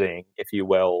exiting, if you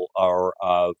will, or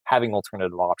of having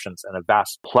alternative options and a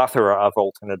vast plethora of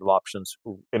alternative options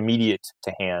immediate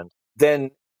to hand,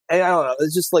 then I don't know,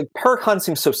 it's just like Paracon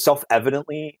seems so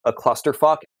self-evidently a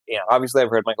clusterfuck. Obviously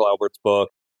I've read Michael Albert's book.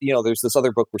 There's this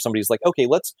other book where somebody's like, okay,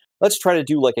 let's try to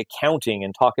do like accounting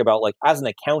and talk about like as an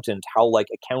accountant how like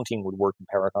accounting would work in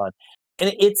Paracon.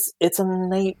 And it's a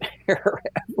nightmare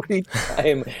every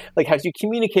time. Like, how do you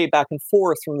communicate back and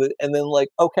forth and then like,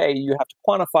 okay, you have to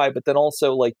quantify, but then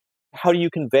also like, how do you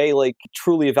convey like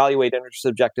truly evaluate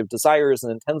intersubjective desires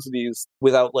and intensities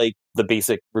without like the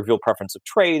basic reveal preference of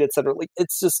trade, et cetera? Like,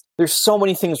 it's just, there's so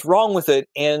many things wrong with it.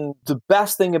 And the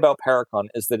best thing about Paracon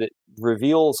is that it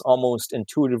reveals almost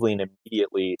intuitively and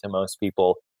immediately to most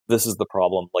people, this is the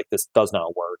problem. Like, this does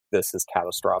not work. This is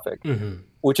catastrophic. Mm-hmm.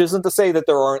 Which isn't to say that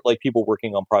there aren't like people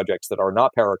working on projects that are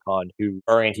not Paracon who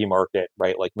are anti-market,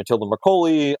 right? Like Matilda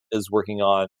Macaulay is working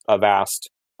on a vast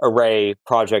array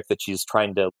project that she's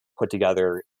trying to put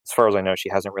together. As far as I know, she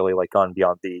hasn't really like gone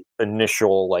beyond the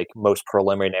initial, like most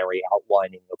preliminary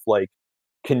outlining of like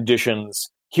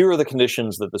conditions. Here are the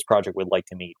conditions that this project would like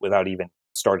to meet without even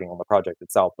starting on the project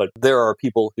itself. But there are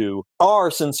people who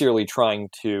are sincerely trying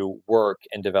to work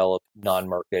and develop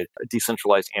non-market,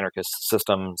 decentralized anarchist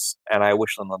systems, and I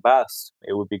wish them the best.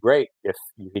 It would be great if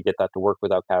you could get that to work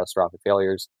without catastrophic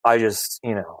failures. I just,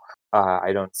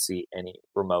 I don't see any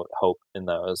remote hope in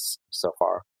those so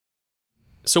far.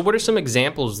 So what are some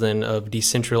examples then of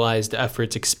decentralized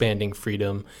efforts expanding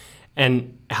freedom?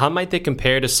 And how might they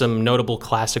compare to some notable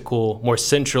classical, more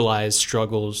centralized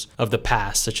struggles of the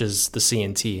past, such as the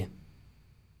CNT?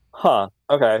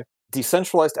 Okay.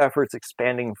 Decentralized efforts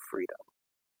expanding freedom.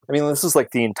 I mean, this is like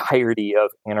the entirety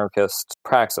of anarchist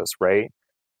praxis, right?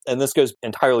 And this goes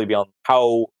entirely beyond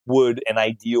how would an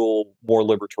ideal, more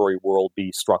liberatory world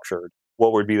be structured?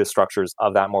 What would be the structures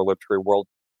of that more liberatory world?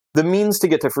 The means to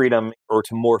get to freedom or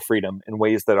to more freedom in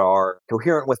ways that are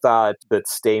coherent with that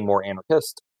stay more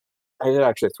anarchist. I did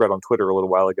actually a thread on Twitter a little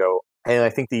while ago, and I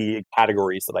think the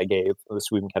categories that I gave, the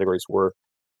Sweden categories, were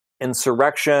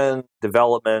insurrection,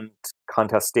 development,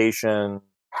 contestation,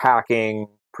 hacking,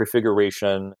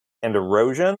 prefiguration, and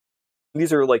erosion.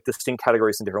 These are like distinct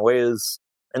categories in different ways.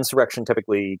 Insurrection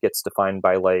typically gets defined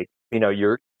by like,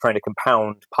 you're trying to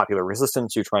compound popular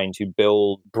resistance, you're trying to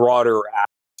build broader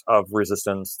acts of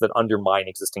resistance that undermine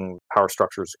existing power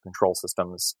structures or control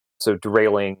systems. So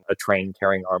derailing a train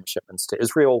carrying arms shipments to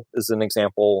Israel is an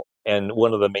example. And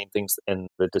one of the main things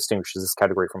that distinguishes this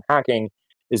category from hacking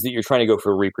is that you're trying to go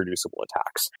for reproducible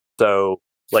attacks. So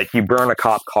like you burn a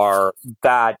cop car,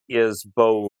 that is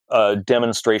both a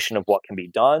demonstration of what can be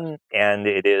done, and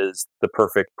it is the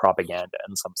perfect propaganda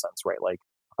in some sense, right? Like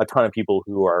a ton of people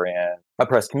who are in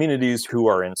oppressed communities, who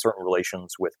are in certain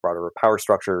relations with broader power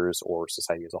structures or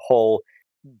society as a whole,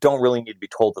 don't really need to be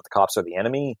told that the cops are the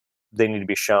enemy. They need to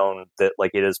be shown that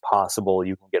like it is possible,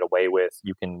 you can get away with,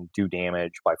 you can do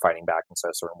damage by fighting back in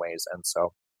certain ways. And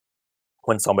so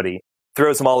when somebody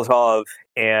throws a Molotov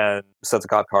and sets a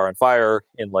cop car on fire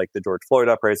in like the George Floyd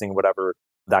uprising, whatever,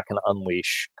 that can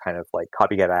unleash kind of like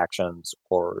copycat actions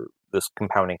or this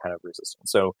compounding kind of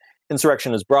resistance. So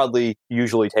insurrection is broadly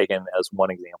usually taken as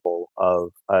one example of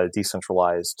a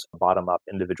decentralized, bottom-up,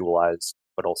 individualized,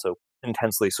 but also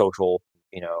intensely social,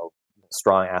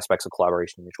 strong aspects of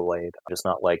collaboration, mutual aid. Just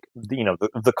not like,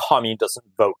 the commune doesn't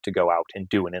vote to go out and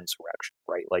do an insurrection,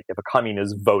 right? Like if a commune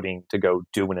is voting to go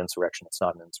do an insurrection, it's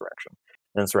not an insurrection.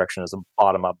 An insurrection is a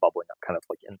bottom-up, bubbling up kind of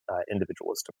like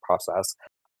individualistic process.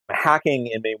 Hacking,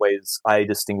 in many ways, I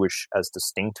distinguish as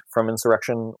distinct from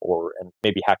insurrection, and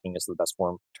maybe hacking is the best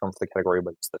term for the category,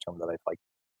 but it's the term that I've like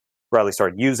broadly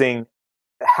started using.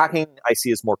 Hacking, I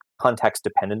see as more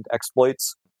context-dependent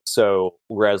exploits. So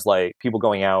whereas like people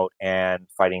going out and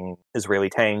fighting Israeli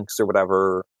tanks or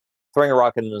whatever, throwing a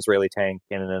rocket at an Israeli tank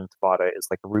in an intifada is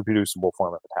like a reproducible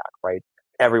form of attack, right?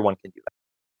 Everyone can do that.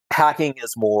 Hacking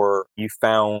is more, you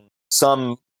found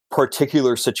some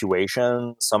particular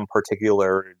situation, some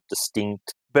particular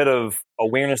distinct bit of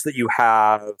awareness that you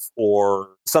have,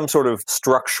 or some sort of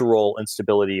structural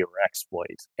instability or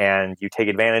exploit, and you take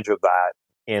advantage of that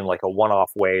in like a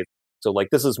one-off way. So like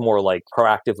this is more like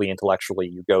proactively, intellectually,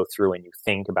 you go through and you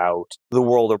think about the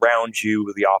world around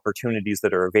you, the opportunities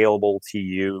that are available to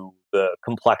you, the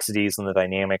complexities and the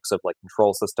dynamics of like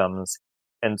control systems.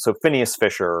 And so Phineas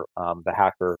Fisher, the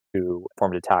hacker who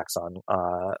performed attacks on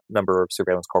a number of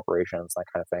surveillance corporations, that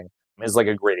kind of thing, is like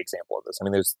a great example of this. I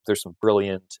mean, there's some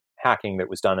brilliant hacking that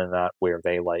was done in that, where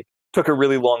they like took a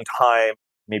really long time,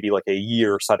 maybe like a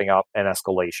year, setting up an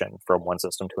escalation from one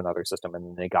system to another system,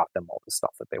 and they got them all the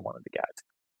stuff that they wanted to get.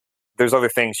 There's other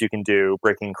things you can do.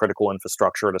 Breaking critical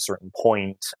infrastructure at a certain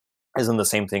point isn't the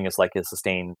same thing as like a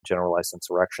sustained generalized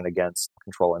insurrection against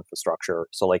control infrastructure.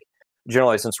 So like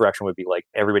generalized insurrection would be like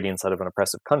everybody inside of an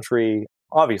oppressive country.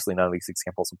 Obviously, none of these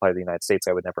examples apply to the United States.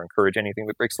 I would never encourage anything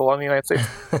that breaks the law in the United States.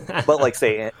 But like,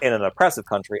 say, in an oppressive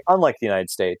country, unlike the United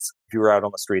States, if you were out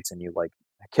on the streets and you like,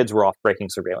 kids were off breaking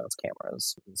surveillance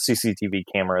cameras, CCTV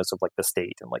cameras of like the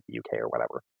state in like the UK or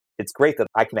whatever. It's great that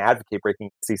I can advocate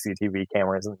breaking CCTV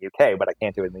cameras in the UK, but I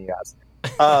can't do it in the US.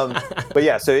 But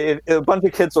yeah, so if a bunch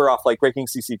of kids are off like breaking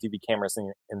CCTV cameras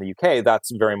in the UK,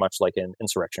 that's very much like an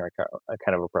insurrectionary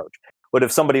kind of approach. But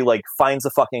if somebody like finds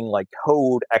a fucking like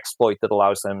code exploit that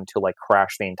allows them to like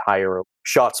crash the entire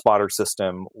ShotSpotter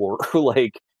system, or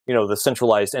like, you know, the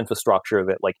centralized infrastructure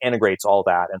that like integrates all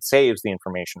that and saves the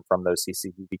information from those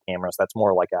CCTV cameras, that's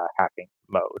more like a hacking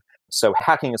mode. So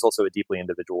hacking is also a deeply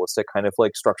individualistic kind of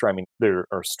like structure. I mean, there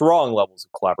are strong levels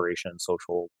of collaboration and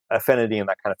social affinity and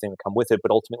that kind of thing that come with it,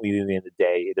 but ultimately at the end of the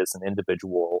day, it is an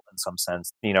individual in some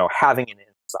sense, you know, having an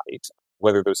insight,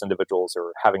 whether those individuals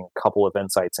are having a couple of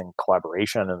insights in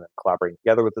collaboration and then collaborating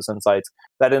together with those insights.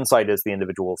 That insight is the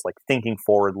individuals like thinking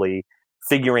forwardly,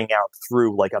 figuring out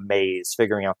through like a maze,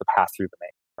 figuring out the path through the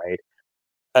maze, right?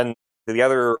 And the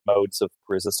other modes of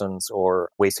resistance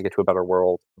or ways to get to a better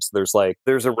world, so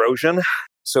there's erosion.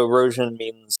 So erosion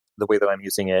means, the way that I'm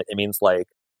using it, it means like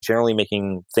generally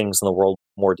making things in the world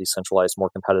more decentralized, more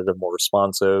competitive, more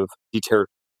responsive,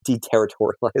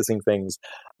 deterritorializing things,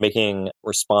 making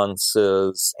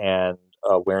responses and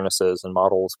awarenesses and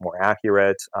models more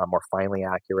accurate, more finely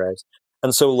accurate.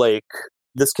 And so like,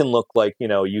 this can look like, you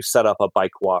know, you set up a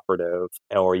bike cooperative,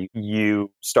 or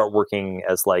you start working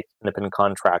as like independent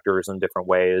contractors in different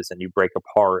ways, and you break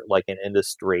apart like an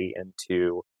industry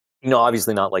into, you know,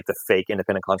 obviously not like the fake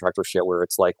independent contractor shit where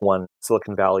it's like one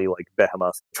Silicon Valley like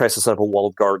behemoth tries to set up a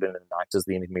walled garden and act as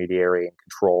the intermediary and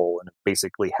control and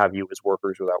basically have you as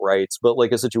workers without rights, but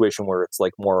like a situation where it's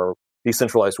like more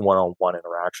decentralized one-on-one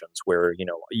interactions where, you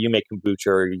know, you make kombucha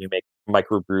or you make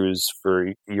microbrews for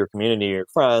your community, your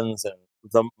friends, and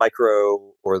the micro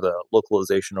or the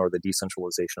localization or the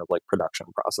decentralization of like production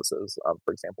processes,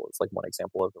 for example, is like one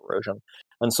example of erosion.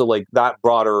 And so like that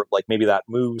broader, like maybe that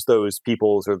moves those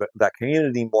peoples or that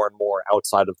community more and more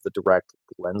outside of the direct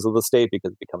lens of the state,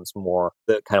 because it becomes more,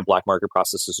 the kind of black market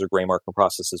processes or gray market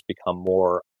processes become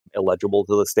more illegible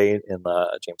to the state in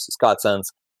the James C. Scott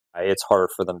sense. It's harder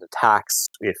for them to tax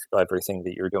if everything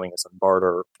that you're doing is in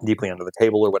barter, deeply under the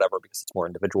table or whatever, because it's more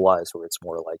individualized or it's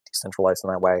more like decentralized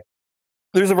in that way.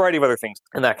 There's a variety of other things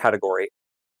in that category.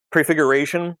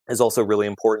 Prefiguration is also really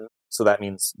important. So that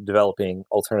means developing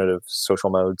alternative social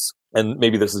modes. And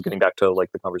maybe this is getting back to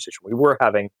like the conversation we were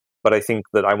having, but I think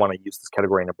that I want to use this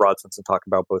category in a broad sense and talk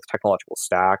about both technological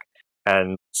stack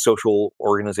and social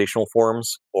organizational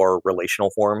forms or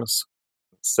relational forms.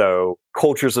 So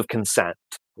cultures of consent,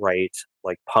 right?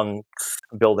 Like punks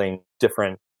building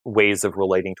different ways of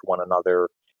relating to one another.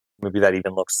 Maybe that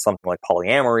even looks something like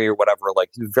polyamory or whatever, like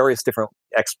various different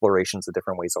explorations of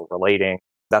different ways of relating.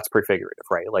 That's prefigurative,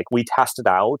 right? Like we test it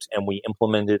out and we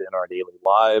implement it in our daily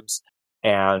lives.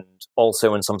 And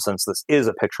also in some sense, this is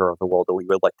a picture of the world that we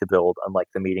would like to build, unlike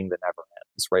the meeting that never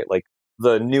ends, right? Like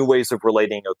the new ways of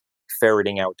relating, of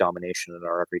ferreting out domination in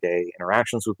our everyday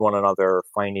interactions with one another,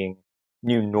 finding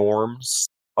new norms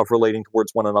of relating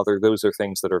towards one another. Those are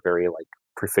things that are very like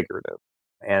prefigurative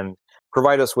and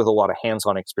provide us with a lot of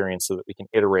hands-on experience so that we can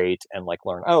iterate and like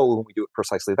learn, oh, when we do it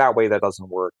precisely that way, that doesn't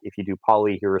work. If you do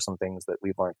poly, here are some things that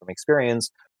we've learned from experience,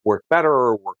 work better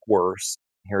or work worse.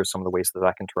 Here are some of the ways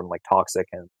that can turn like toxic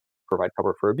and provide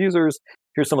cover for abusers.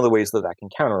 Here's some of the ways that can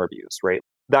counter abuse, right?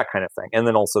 That kind of thing. And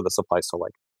then also this applies to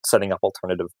like setting up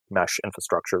alternative mesh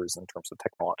infrastructures in terms of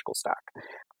technological stack.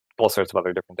 All sorts of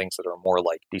other different things that are more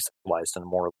like decentralized and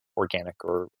more organic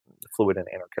or fluid and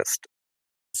anarchist.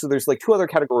 So there's like two other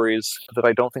categories that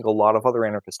I don't think a lot of other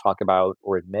anarchists talk about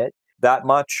or admit that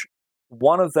much.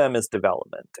 One of them is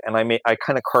development. And I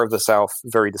kind of carve this out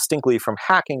very distinctly from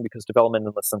hacking because development,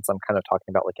 in the sense I'm kind of talking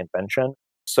about like invention.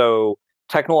 So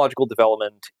technological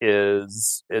development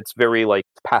it's very like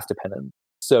path dependent.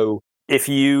 So if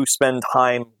you spend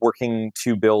time working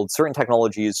to build certain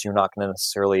technologies, you're not going to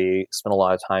necessarily spend a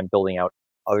lot of time building out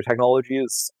other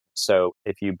technologies. So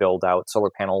if you build out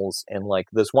solar panels in like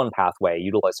this one pathway,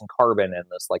 utilizing carbon and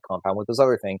this like compound with this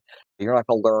other thing, you're not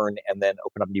going to learn and then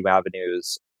open up new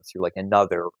avenues through like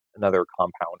another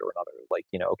compound or another like,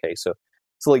 okay. So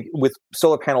like with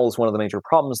solar panels, one of the major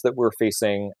problems that we're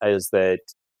facing is that,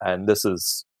 and this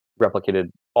is replicated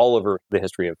all over the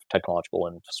history of technological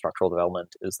and structural development,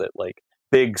 is that like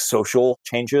big social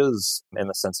changes, in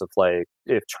the sense of like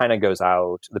if China goes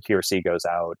out, the PRC goes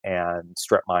out and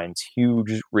strip mines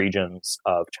huge regions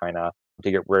of China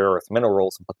to get rare earth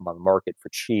minerals and put them on the market for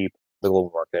cheap, the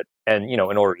global market. And, in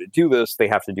order to do this, they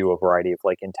have to do a variety of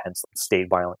like intense state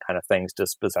violent kind of things,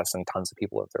 dispossessing tons of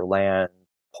people of their land,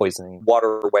 poisoning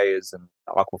waterways and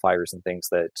aquifers and things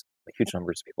that huge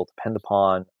numbers of people depend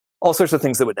upon. All sorts of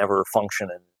things that would never function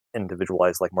in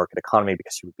individualized like market economy,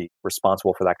 because you would be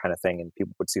responsible for that kind of thing and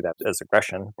people would see that as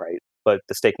aggression, right? But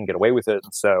the state can get away with it.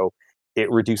 And so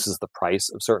it reduces the price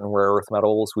of certain rare earth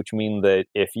metals, which mean that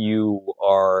if you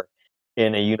are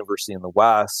in a university in the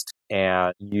West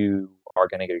and you are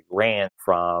going to get a grant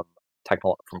from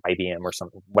IBM or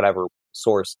something, whatever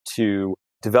source, to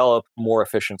develop more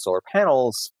efficient solar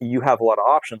panels, you have a lot of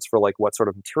options for like what sort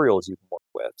of materials you can work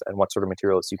with and what sort of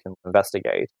materials you can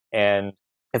investigate. And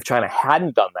if China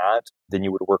hadn't done that, then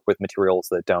you would work with materials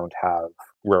that don't have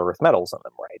rare earth metals in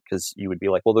them, right? Because you would be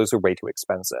like, well, those are way too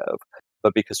expensive.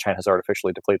 But because China has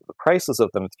artificially deflated the prices of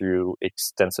them through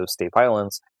extensive state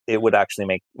violence, it would actually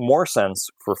make more sense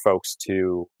for folks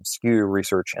to skew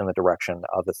research in the direction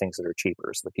of the things that are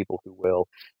cheaper. So the people who will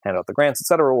hand out the grants, et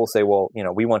cetera, will say, well,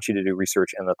 we want you to do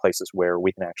research in the places where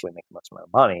we can actually make the most amount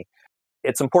of money.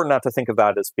 It's important not to think of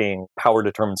that as being power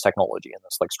determines technology in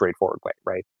this like straightforward way,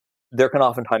 right? There can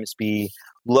oftentimes be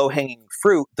low-hanging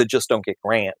fruit that just don't get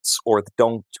grants or that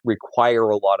don't require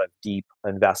a lot of deep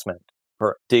investment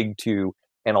or dig to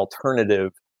an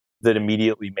alternative that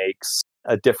immediately makes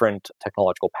a different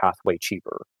technological pathway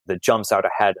cheaper, that jumps out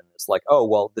ahead and is like, oh,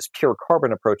 well, this pure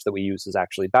carbon approach that we use is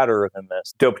actually better than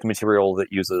this doped material that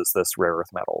uses this rare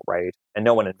earth metal, right? And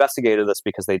no one investigated this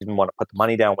because they didn't want to put the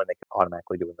money down when they could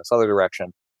automatically do it in this other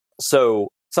direction. So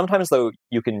sometimes, though,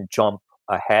 you can jump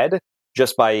ahead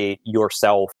just by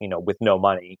yourself, with no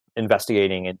money,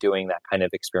 investigating and doing that kind of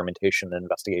experimentation and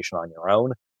investigation on your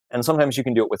own. And sometimes you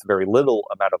can do it with very little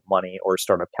amount of money or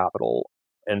startup capital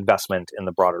investment in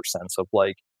the broader sense of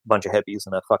like a bunch of hippies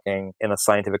in a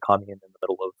scientific commune in the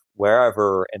middle of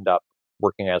wherever end up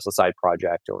working as a side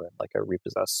project or in like a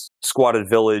repossessed squatted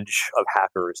village of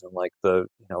hackers in like in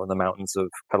the mountains of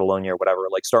Catalonia or whatever,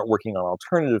 like start working on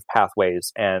alternative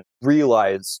pathways and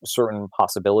realize certain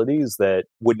possibilities that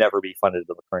would never be funded in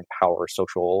the current power,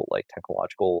 social, like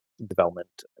technological development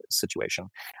situation.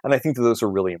 And I think that those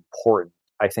are really important.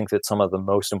 I think that some of the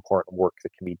most important work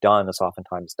that can be done is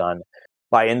oftentimes done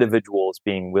by individuals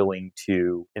being willing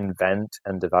to invent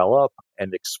and develop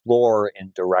and explore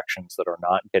in directions that are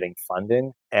not getting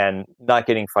funding, and not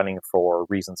getting funding for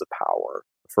reasons of power,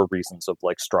 for reasons of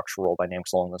like structural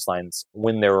dynamics along those lines,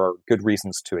 when there are good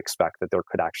reasons to expect that there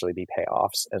could actually be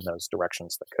payoffs in those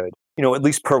directions that could, at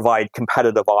least provide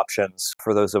competitive options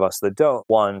for those of us that don't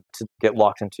want to get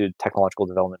locked into technological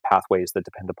development pathways that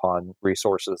depend upon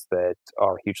resources that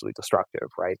are hugely destructive,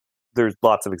 right? There's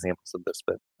lots of examples of this,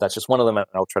 but that's just one of them, and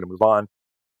I'll try to move on.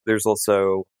 There's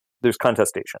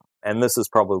contestation, and this is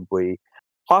probably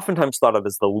oftentimes thought of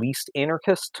as the least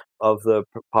anarchist of the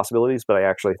possibilities, but I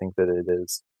actually think that it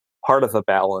is part of a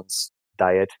balanced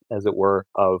diet, as it were,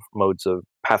 of modes of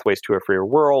pathways to a freer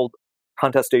world.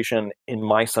 Contestation, in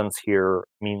my sense here,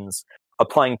 means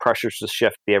applying pressures to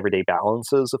shift the everyday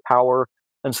balances of power.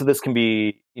 And so this can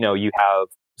be,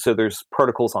 there's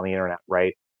protocols on the internet,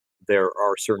 right? There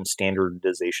are certain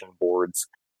standardization boards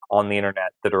on the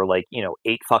internet that are like,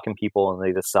 8 fucking people, and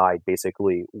they decide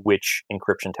basically which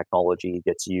encryption technology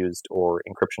gets used or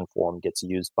encryption form gets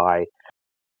used by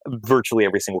virtually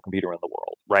every single computer in the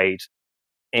world, right?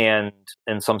 And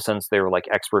in some sense, they're like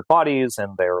expert bodies,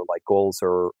 and their like goals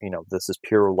are, this is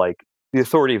pure like the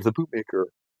authority of the bootmaker.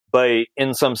 But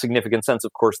in some significant sense,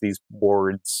 of course, these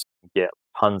boards get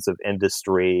tons of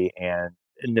industry and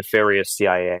nefarious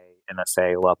CIA,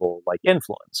 NSA level like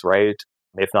influence, right?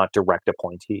 If not direct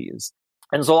appointees.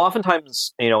 And so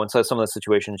oftentimes, inside some of the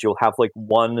situations, you'll have like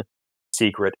one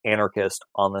secret anarchist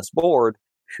on this board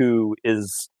who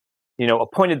is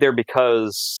appointed there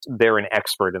because they're an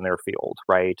expert in their field,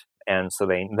 right? And so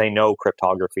they know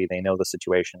cryptography, they know the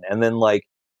situation. And then like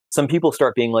some people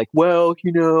start being like, well,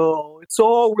 it's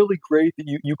all really great that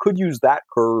you could use that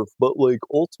curve, but like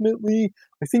ultimately,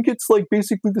 I think it's like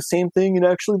basically the same thing. And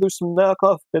actually there's some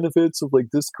knockoff benefits of like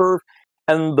this curve.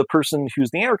 And the person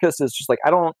who's the anarchist is just like,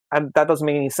 that doesn't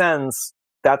make any sense.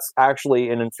 That's actually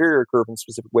an inferior curve in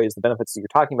specific ways. The benefits that you're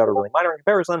talking about are really minor in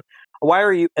comparison. Why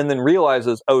are you? And then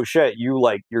realizes, oh shit,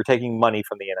 you're taking money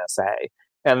from the NSA.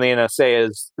 And the NSA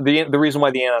is the reason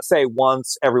why the NSA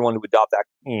wants everyone to adopt that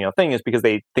thing is because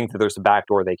they think that there's a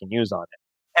backdoor they can use on it.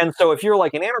 And so if you're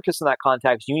like an anarchist in that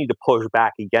context, you need to push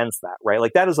back against that, right?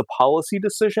 Like that is a policy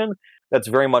decision that's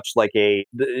very much like a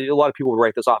lot of people would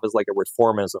write this off as like a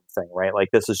reformism thing, right? Like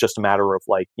this is just a matter of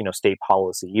like, state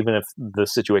policy, even if the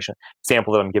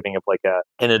example that I'm giving of like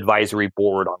an advisory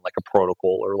board on like a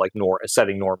protocol or like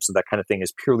setting norms and that kind of thing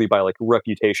is purely by like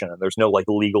reputation and there's no like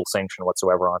legal sanction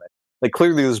whatsoever on it. Like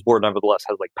clearly this board nevertheless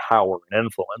has like power and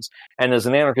influence. And as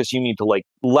an anarchist, you need to like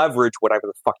leverage whatever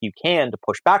the fuck you can to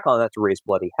push back on that to raise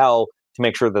bloody hell to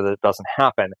make sure that it doesn't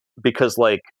happen. Because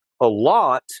like a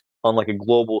lot on like a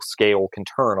global scale can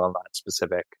turn on that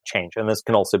specific change. And this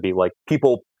can also be like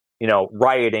people,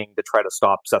 rioting to try to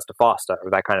stop Sesta Fosta or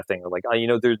that kind of thing. Or like,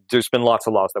 there's been lots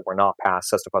of laws that were not passed.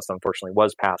 Sesta Fosta unfortunately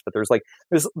was passed, but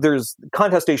there's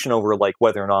contestation over like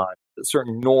whether or not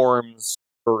certain norms,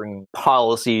 certain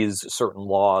policies, certain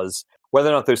laws, whether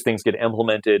or not those things get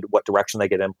implemented, what direction they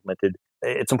get implemented.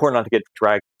 It's important not to get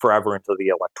dragged forever into the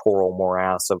electoral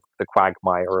morass of the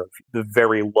quagmire of the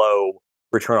very low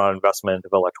return on investment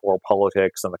of electoral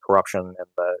politics and the corruption and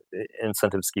the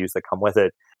incentive skews that come with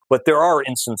it. But there are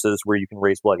instances where you can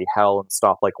raise bloody hell and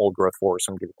stop like old growth forests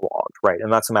from getting logged, right?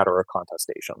 And that's a matter of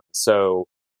contestation. So,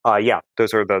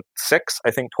 those are the 6,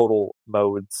 I think, total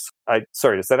modes.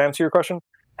 Sorry, does that answer your question?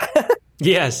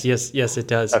 Yes, it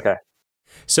does. Okay.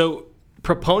 So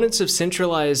proponents of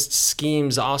centralized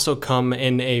schemes also come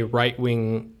in a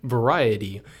right-wing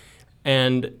variety.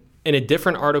 And in a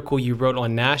different article you wrote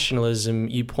on nationalism,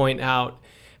 you point out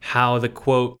how the,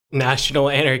 quote, national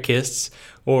anarchists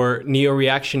or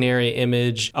neo-reactionary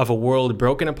image of a world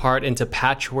broken apart into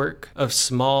patchwork of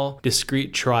small,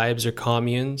 discrete tribes or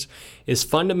communes is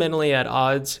fundamentally at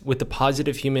odds with the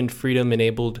positive human freedom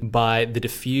enabled by the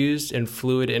diffused and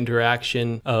fluid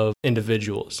interaction of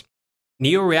individuals.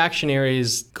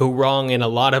 Neo-reactionaries go wrong in a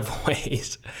lot of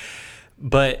ways,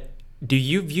 but do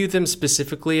you view them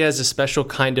specifically as a special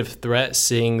kind of threat,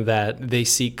 seeing that they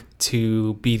seek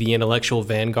to be the intellectual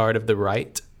vanguard of the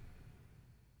right?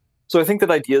 So I think that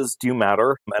ideas do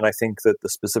matter, and I think that the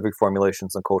specific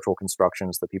formulations and cultural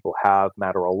constructions that people have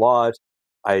matter a lot.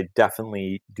 I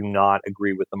definitely do not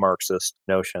agree with the Marxist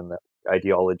notion that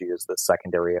ideology is the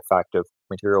secondary effect of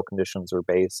material conditions or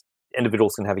base.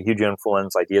 Individuals can have a huge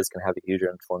influence, ideas can have a huge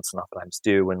influence, and oftentimes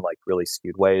do in like really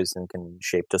skewed ways and can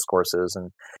shape discourses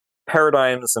and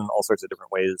paradigms in all sorts of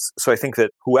different ways. So I think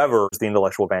that whoever is the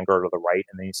intellectual vanguard of the right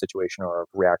in any situation, or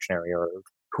reactionary, or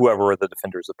whoever are the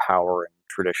defenders of power and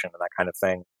tradition and that kind of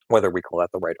thing, whether we call that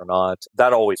the right or not,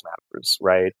 that always matters,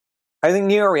 right? I think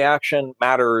neo-reaction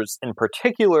matters in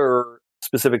particular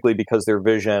specifically because their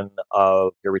vision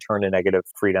of the return to negative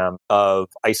freedom, of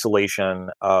isolation,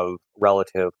 of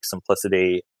relative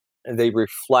simplicity, they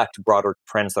reflect broader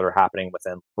trends that are happening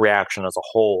within reaction as a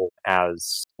whole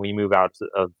as we move out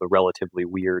of the relatively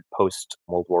weird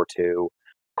post-World War II,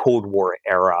 Cold War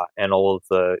era, and all of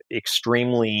the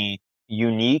extremely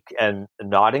unique and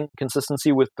not in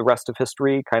consistency with the rest of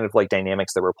history, kind of like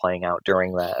dynamics that were playing out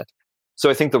during that. So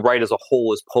I think the right as a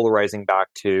whole is polarizing back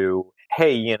to,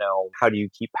 hey, how do you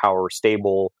keep power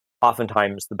stable?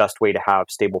 Oftentimes the best way to have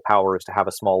stable power is to have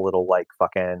a small little like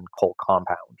fucking cult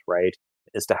compound, right?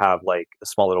 Is to have like a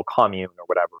small little commune or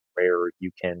whatever where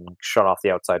you can shut off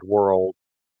the outside world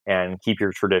and keep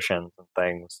your traditions and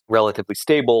things relatively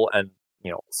stable, and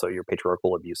so your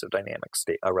patriarchal abusive dynamics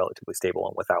are relatively stable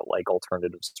and without like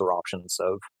alternatives or options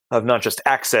of not just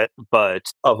exit but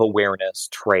of awareness,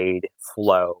 trade,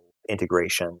 flow,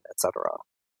 integration, etc.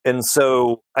 And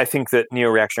so I think that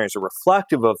neo-reactionaries are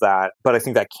reflective of that, but I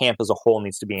think that camp as a whole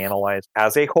needs to be analyzed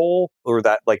as a whole, or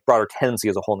that like broader tendency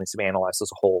as a whole needs to be analyzed as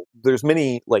a whole. There's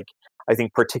many like, I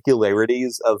think,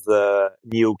 particularities of the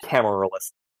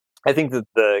neo-cameralists. I think that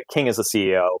the king as a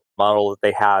CEO model that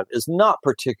they have is not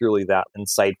particularly that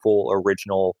insightful,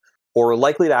 original, or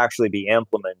likely to actually be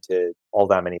implemented all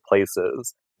that many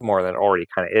places, more than it already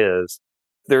kind of is.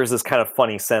 There's this kind of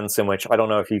funny sense in which, I don't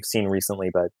know if you've seen recently,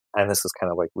 and this is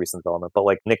kind of like recent development, but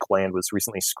like Nick Land was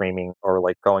recently screaming or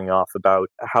like going off about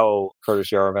how Curtis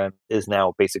Yarvin is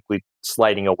now basically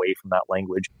sliding away from that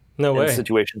language No way. in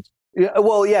situations. Yeah,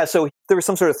 well, yeah. So there was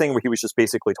some sort of thing where he was just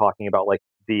basically talking about like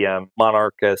the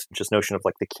monarchist just notion of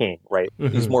like the king, right?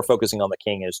 He's more focusing on the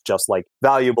king as just like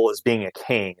valuable as being a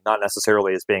king, not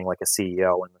necessarily as being like a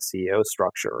CEO in the CEO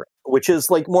structure, which is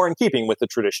like more in keeping with the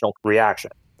traditional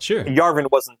reaction. Sure. Yarvin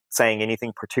wasn't saying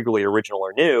anything particularly original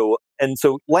or new. And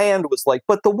so Land was like,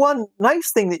 but the one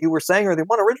nice thing that you were saying, or the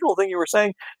one original thing you were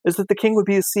saying, is that the king would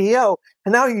be a CEO.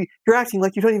 And now you're acting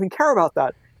like you don't even care about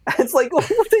that. It's like, well,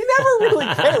 they never really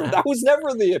cared. That was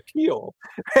never the appeal.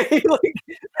 Right? Like,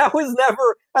 that's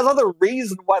not the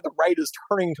reason why the right is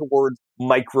turning towards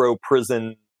micro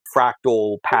prison,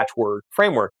 fractal patchwork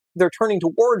framework. They're turning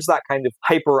towards that kind of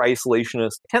hyper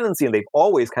isolationist tendency, and they've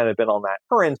always kind of been on that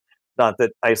current. Not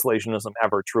that isolationism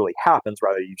ever truly happens,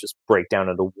 rather you just break down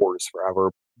into wars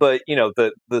forever. But,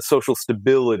 the social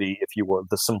stability, if you will,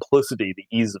 the simplicity, the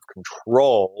ease of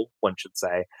control, one should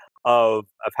say, of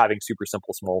having super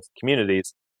simple small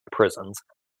communities, prisons,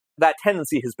 that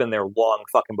tendency has been there long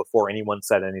fucking before anyone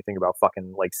said anything about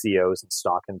fucking like CEOs and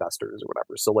stock investors or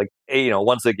whatever. So like,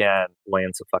 once again,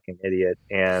 Land's a fucking idiot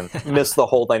and missed the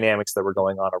whole dynamics that were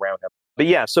going on around him. But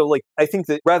yeah, so like, I think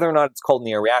that whether or not it's called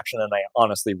neo-reaction, and I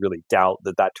honestly really doubt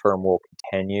that term will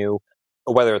continue,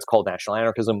 whether it's called national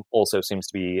anarchism also seems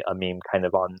to be a meme kind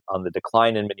of on the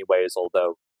decline in many ways,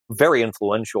 although very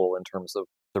influential in terms of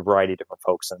the variety of different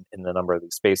folks in the number of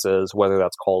these spaces, whether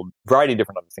that's called a variety of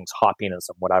different other things,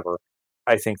 Hoppianism, whatever.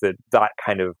 I think that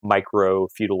kind of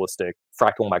micro-feudalistic,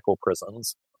 fractal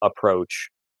micro-prisons approach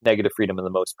negative freedom in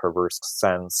the most perverse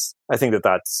sense, I think that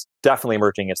that's definitely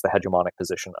emerging as the hegemonic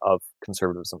position of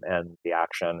conservatism and the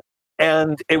action.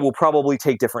 And it will probably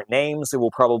take different names. It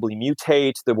will probably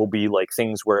mutate. There will be like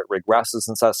things where it regresses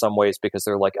in some ways because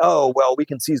they're like, oh, well, we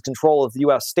can seize control of the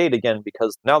U.S. state again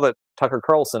because now that Tucker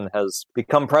Carlson has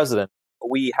become president,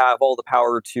 we have all the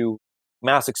power to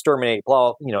mass exterminate,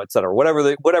 blah, et cetera, whatever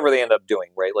they end up doing,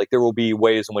 right? Like there will be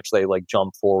ways in which they like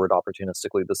jump forward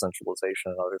opportunistically, the centralization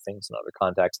and other things in other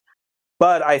contexts.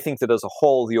 But I think that as a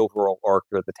whole, the overall arc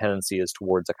or the tendency is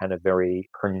towards a kind of very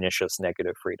pernicious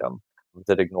negative freedom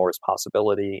that ignores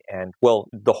possibility. And, well,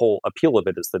 the whole appeal of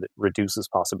it is that it reduces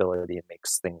possibility and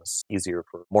makes things easier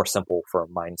more simple for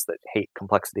minds that hate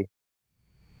complexity.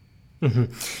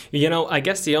 Mm-hmm. I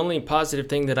guess the only positive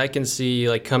thing that I can see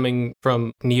like coming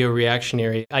from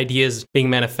neo-reactionary ideas being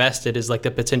manifested is like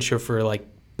the potential for like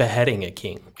beheading a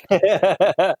king.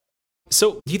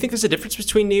 So do you think there's a difference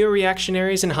between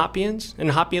neo-reactionaries and Hoppians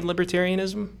and Hoppian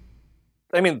libertarianism?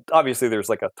 I mean, obviously there's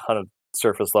like a ton of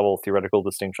surface level theoretical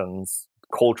distinctions,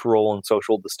 cultural and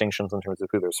social distinctions in terms of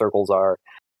who their circles are.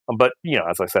 But,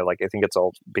 as I said, like I think it's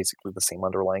all basically the same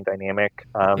underlying dynamic.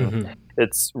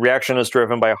 Its reaction is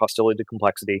driven by a hostility to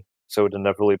complexity. So it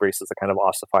inevitably embraces a kind of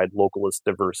ossified localist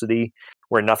diversity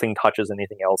where nothing touches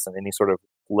anything else in any sort of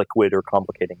liquid or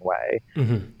complicating way.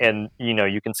 And,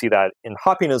 you can see that in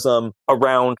Hoppianism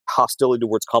around hostility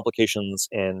towards complications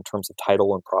in terms of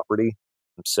title and property.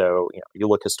 So, you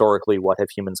look historically, what have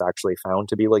humans actually found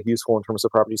to be like useful in terms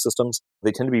of property systems?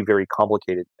 They tend to be very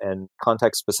complicated and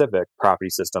context-specific property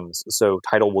systems. So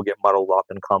title will get muddled up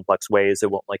in complex ways. It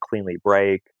won't like cleanly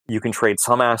break. You can trade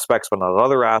some aspects, but not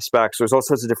other aspects. There's all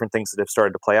sorts of different things that have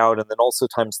started to play out. And then also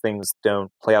times things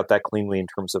don't play out that cleanly in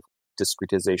terms of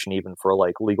discretization, even for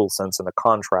like legal sense in a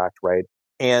contract, right?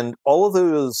 And all of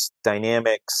those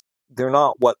dynamics, they're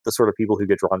not what the sort of people who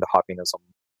get drawn to Hoppianism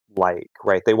like,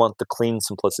 right? They want the clean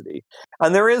simplicity.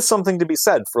 And there is something to be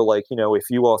said for like, if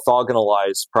you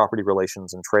orthogonalize property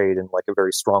relations and trade in like a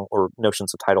very strong, or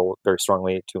notions of title very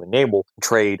strongly to enable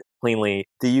trade cleanly,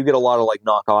 you get a lot of like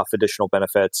knockoff additional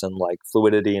benefits and like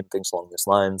fluidity and things along these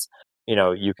lines.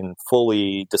 You can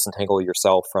fully disentangle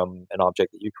yourself from an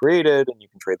object that you created and you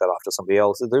can trade that off to somebody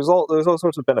else. There's all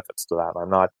sorts of benefits to that.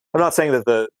 I'm not saying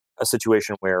that a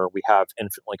situation where we have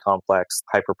infinitely complex,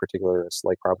 hyper-particularist,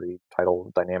 like property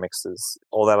title dynamics is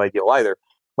all that ideal either.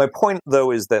 My point,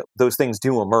 though, is that those things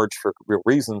do emerge for real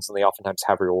reasons, and they oftentimes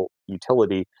have real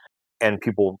utility, and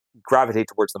people gravitate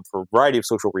towards them for a variety of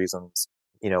social reasons.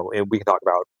 And we can talk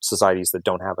about societies that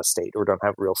don't have a state or don't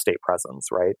have real state presence,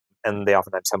 right? And they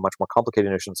oftentimes have much more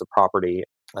complicated notions of property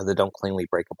that don't cleanly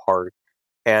break apart.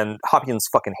 And Hoppians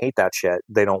fucking hate that shit.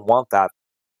 They don't want that.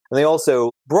 And they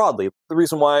also, broadly, the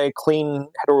reason why clean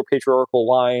heteropatriarchal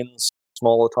lines,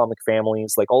 small atomic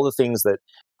families, like all the things that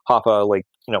Hoppe, like,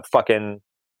 fucking,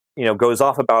 goes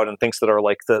off about and thinks that are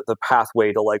like the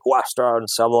pathway to like Western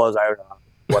civilization,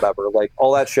 whatever, like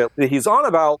all that shit that he's on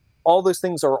about, all those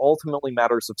things are ultimately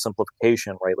matters of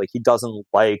simplification, right? Like he doesn't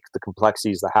like the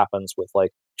complexities that happens with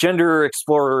like gender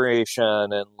exploration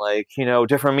and like,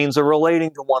 different means of relating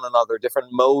to one another, different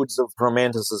modes of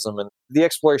romanticism, and the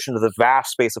exploration of the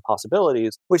vast space of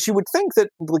possibilities, which you would think that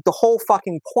like the whole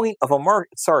fucking point of a market,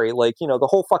 the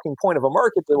whole fucking point of a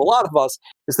market to a lot of us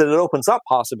is that it opens up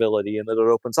possibility and that it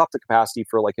opens up the capacity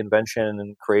for like invention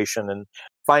and creation and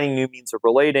finding new means of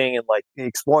relating and like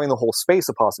exploring the whole space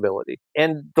of possibility.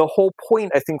 And the whole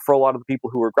point, I think, for a lot of the people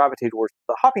who are gravitating towards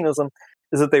the Hoppianism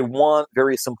is that they want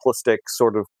very simplistic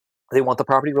they want the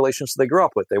property relations that they grew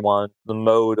up with. They want the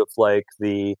mode of like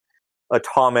the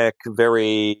atomic,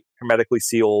 very hermetically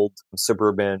sealed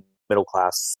suburban middle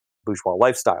class bourgeois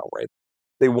lifestyle, right?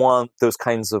 They want those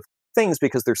kinds of things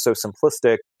because they're so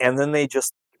simplistic, and then they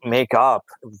just make up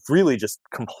really just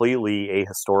completely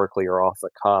ahistorically or off the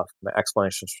cuff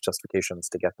explanations or justifications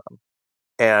to get them.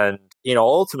 And,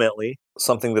 ultimately,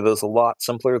 something that is a lot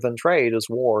simpler than trade is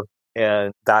war.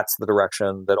 And that's the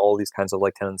direction that all these kinds of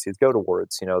like tendencies go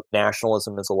towards.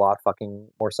 Nationalism is a lot fucking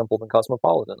more simple than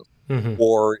cosmopolitanism. Mm-hmm.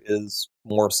 War is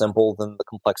more simple than the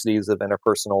complexities of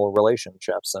interpersonal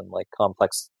relationships and like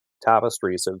complex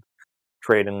tapestries of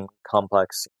trade and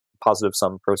complex positive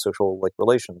sum pro-social like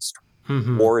relations.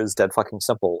 Mm-hmm. War is dead fucking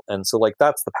simple. And so like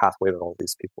that's the pathway that all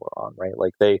these people are on, right?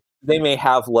 Like they may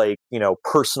have like,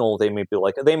 personal, they may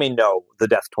know the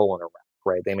death toll in Iraq,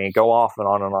 right? They may go off and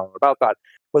on about that.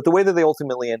 But the way that they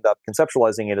ultimately end up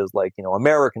conceptualizing it is like,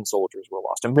 American soldiers were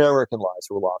lost, American lives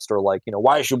were lost, or like,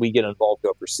 why should we get involved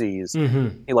overseas?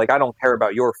 Mm-hmm. Like, I don't care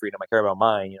about your freedom, I care about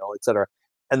mine, et cetera.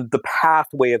 And the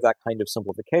pathway of that kind of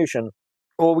simplification,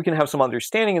 well, we can have some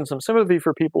understanding and some sympathy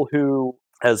for people who,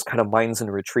 as kind of minds in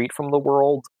retreat from the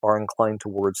world, are inclined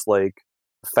towards like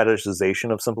fetishization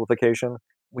of simplification.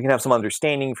 We can have some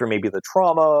understanding for maybe the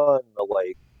trauma and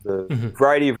the Mm-hmm.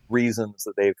 variety of reasons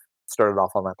that they've started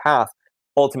off on that path.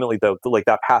 Ultimately, though, like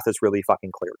that path is really fucking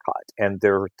clear cut, and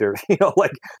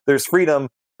there's freedom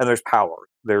and there's power,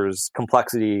 there's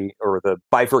complexity or the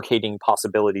bifurcating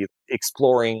possibility,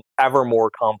 exploring ever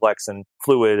more complex and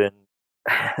fluid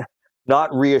and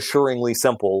not reassuringly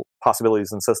simple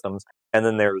possibilities and systems, and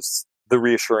then there's the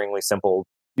reassuringly simple.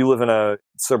 You live in a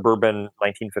suburban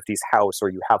 1950s house, or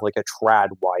you have like a trad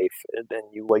wife, and then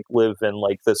you like live in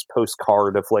like this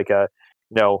postcard of like a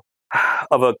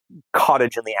of a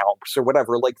cottage in the Alps or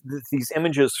whatever. Like these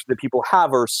images that people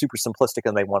have are super simplistic,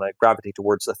 and they want to gravitate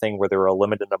towards a thing where there are a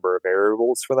limited number of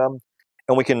variables for them.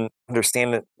 And we can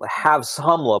understand it, have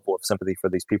some level of sympathy for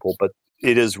these people, but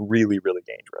it is really, really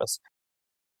dangerous.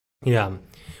 Yeah.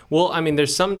 Well, I mean,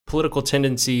 there's some political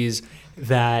tendencies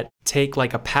that take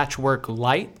like a patchwork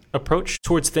light approach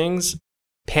towards things.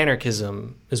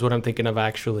 Panarchism is what I'm thinking of,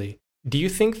 actually. Do you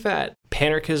think that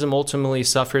panarchism ultimately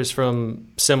suffers from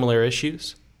similar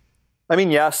issues? I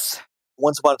mean, yes.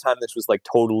 Once upon a time, this was like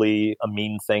totally a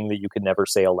mean thing that you could never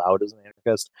say aloud as an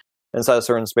anarchist inside of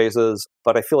certain spaces.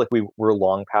 But I feel like we're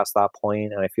long past that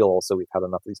point, and I feel also we've had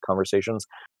enough of these conversations.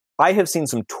 I have seen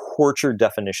some tortured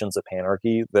definitions of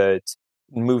panarchy that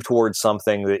move towards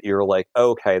something that you're like,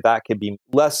 okay, that could be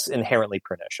less inherently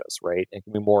pernicious, right? It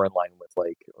can be more in line with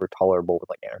like, or tolerable with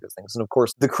like anarchist things. And of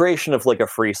course, the creation of like a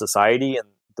free society and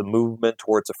the movement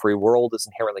towards a free world is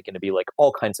inherently going to be like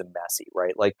all kinds of messy,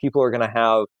 right? Like people are going to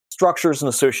have structures and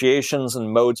associations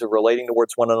and modes of relating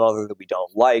towards one another that we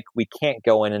don't like. We can't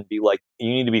go in and be like, you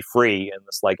need to be free in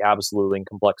this like absolutely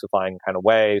complexifying kind of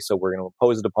way. So we're going to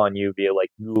impose it upon you via like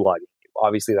gulagging you.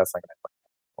 Obviously, that's not going to happen,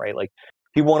 right? Like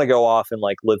people want to go off and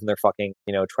like live in their fucking,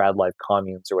 trad life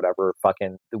communes or whatever.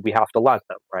 Fucking, we have to let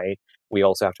them, right? We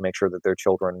also have to make sure that their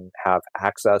children have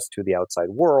access to the outside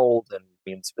world and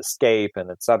means of escape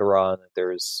and et cetera, and that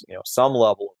there's, some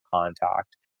level of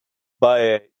contact.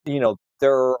 But,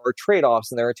 there are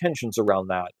trade-offs and there are tensions around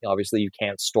that. Obviously, you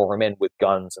can't storm them in with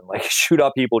guns and like shoot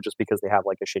up people just because they have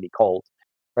like a shitty cult,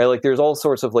 right? Like there's all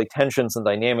sorts of like tensions and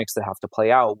dynamics that have to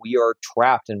play out. We are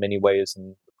trapped in many ways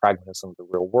in the pragmatism of the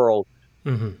real world.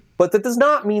 Mm-hmm. But that does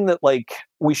not mean that like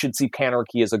we should see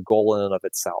panarchy as a goal in and of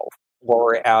itself,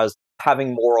 or as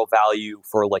having moral value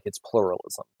for like its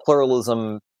pluralism.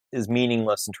 Pluralism is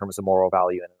meaningless in terms of moral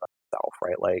value in and of itself,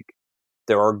 right? Like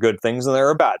there are good things and there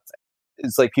are bad things.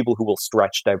 It's like people who will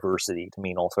stretch diversity to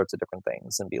mean all sorts of different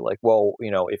things and be like, well,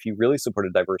 if you really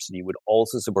supported diversity, you would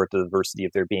also support the diversity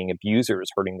of there being abusers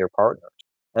hurting their partners.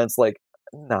 And it's like,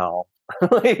 no.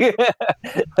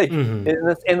 Mm-hmm.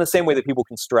 in the same way that people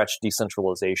can stretch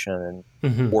decentralization and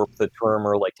Mm-hmm. warp the term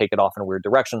or like take it off in weird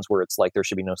directions where it's like there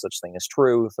should be no such thing as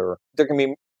truth, or there can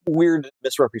be weird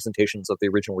misrepresentations of the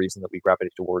original reason that we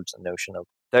gravitate towards a notion of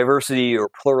diversity or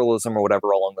pluralism or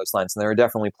whatever along those lines. And there are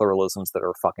definitely pluralisms that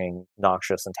are fucking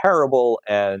noxious and terrible,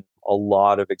 and a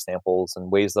lot of examples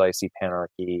and ways that I see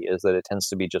panarchy is that it tends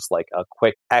to be just like a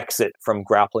quick exit from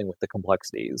grappling with the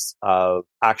complexities of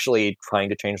actually trying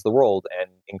to change the world and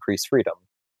increase freedom.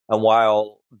 And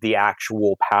while the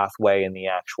actual pathway in the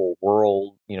actual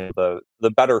world,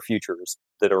 the better futures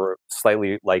that are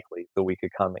slightly likely that we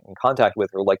could come in contact with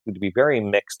are likely to be very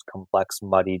mixed, complex,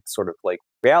 muddied sort of like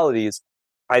realities.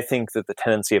 I think that the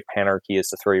tendency of panarchy is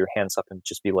to throw your hands up and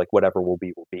just be like, whatever will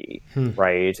be,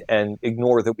 right? And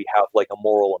ignore that we have like a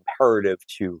moral imperative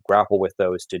to grapple with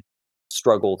those, to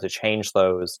struggle to change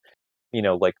those,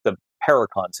 like the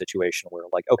Paracon situation where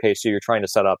like, okay, so you're trying to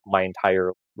set up my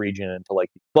entire region into like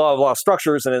blah, blah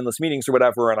structures and endless meetings or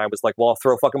whatever. And I was like, well, I'll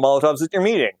throw fucking Molotovs at your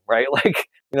meeting, right? Like,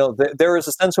 there is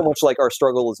a sense in which like our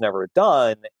struggle is never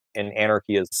done. And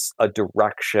anarchy is a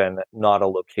direction, not a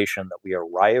location that we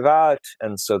arrive at.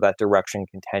 And so that direction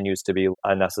continues to be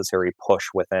a necessary push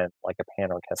within like a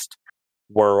panarchist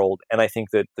world. And I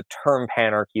think that the term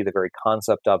panarchy, the very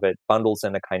concept of it, bundles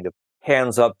in a kind of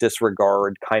hands up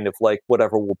disregard, kind of like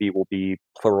whatever will be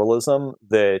pluralism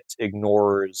that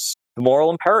ignores the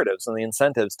moral imperatives and the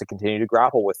incentives to continue to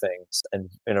grapple with things and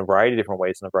in a variety of different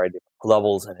ways, in a variety of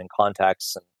levels and in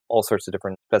contexts and all sorts of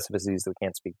different specificities that we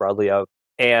can't speak broadly of.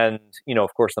 And,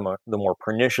 of course, the more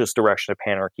pernicious direction of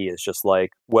panarchy is just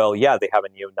like, well, yeah, they have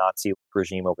a neo-Nazi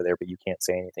regime over there, but you can't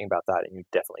say anything about that. And you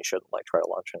definitely shouldn't like try to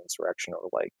launch an insurrection or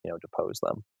like, depose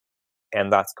them.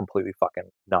 And that's completely fucking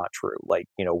not true. Like,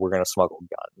 we're going to smuggle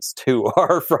guns to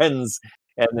our friends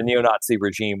and the neo-Nazi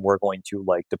regime. We're going to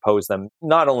like depose them,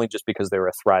 not only just because they're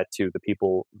a threat to the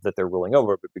people that they're ruling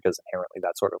over, but because inherently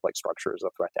that sort of like structure is a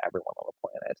threat to everyone on the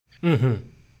planet.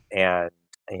 Mm-hmm. And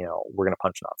we're gonna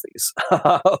punch Nazis.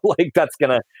 Like that's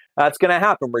gonna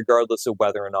happen regardless of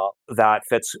whether or not that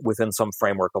fits within some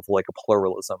framework of like a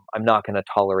pluralism. I'm not gonna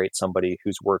tolerate somebody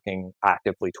who's working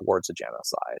actively towards a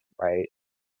genocide, right?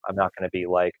 I'm not gonna be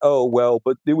like, oh well,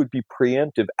 but it would be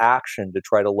preemptive action to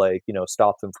try to like,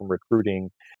 stop them from recruiting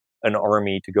an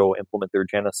army to go implement their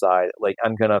genocide. Like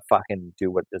I'm gonna fucking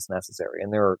do what is necessary.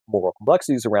 And there are moral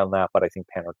complexities around that, but I think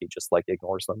panarchy just like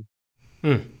ignores them.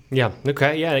 Yeah.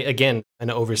 Okay. Yeah. Again, an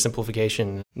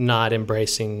oversimplification, not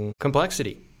embracing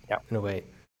complexity in a way.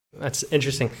 That's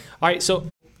interesting. All right. So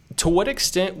to what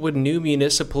extent would new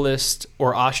municipalist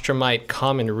or Ostromite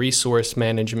common resource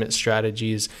management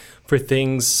strategies for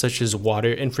things such as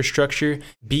water infrastructure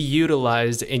be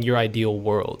utilized in your ideal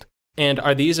world? And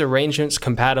are these arrangements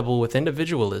compatible with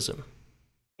individualism?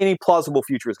 Any plausible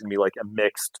future is going to be like a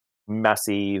mixed,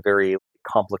 messy, very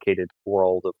complicated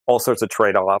world of all sorts of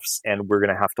trade-offs, and we're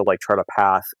going to have to like try to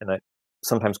path in a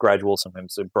sometimes gradual,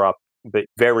 sometimes abrupt, but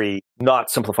very not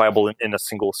simplifiable in a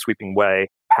single sweeping way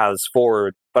paths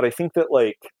forward. But I think that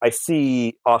like I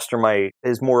see Ostromite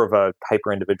is more of a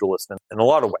hyper-individualist in a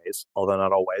lot of ways, although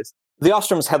not always. The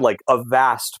Ostroms had like a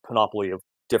vast panoply of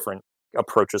different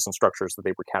approaches and structures that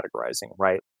they were categorizing,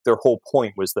 right? Their whole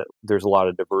point was that there's a lot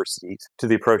of diversity to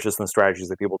the approaches and strategies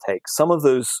that people take. Some of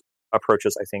those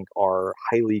approaches, I think, are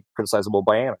highly criticizable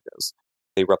by anarchists.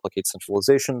 They replicate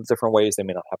centralization in different ways. They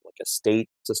may not have like a state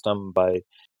system, but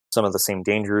some of the same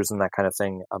dangers and that kind of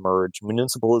thing emerge.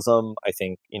 Municipalism, I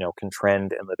think, can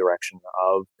trend in the direction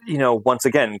of, once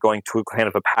again, going to a kind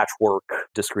of a patchwork,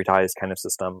 discretized kind of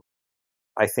system.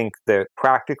 I think that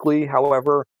practically,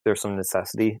 however, there's some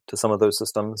necessity to some of those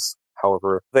systems.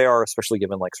 However, they are, especially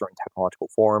given like certain technological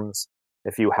forms.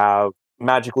 If you have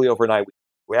magically overnight,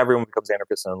 everyone becomes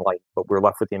anarchist and enlightened, but we're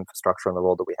left with the infrastructure in the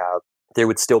world that we have, there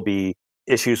would still be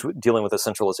issues dealing with the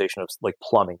centralization of like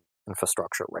plumbing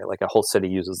infrastructure, right? Like a whole city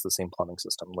uses the same plumbing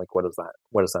system. Like what does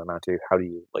that amount to? How do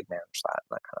you like manage that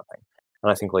and that kind of thing?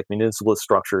 And I think like municipalist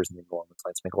structures and development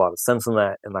sites make a lot of sense in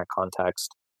that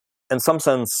context. In some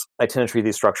sense, I tend to treat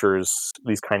these structures,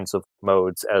 these kinds of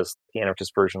modes, as the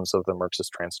anarchist versions of the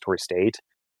Marxist transitory state.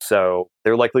 So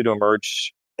they're likely to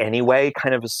emerge anyway,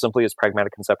 kind of as simply as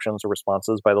pragmatic conceptions or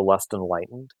responses by the less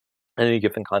enlightened in any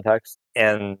given context.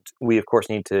 And we, of course,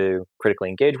 need to critically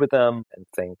engage with them and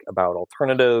think about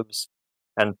alternatives.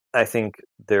 And I think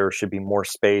there should be more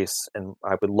space, and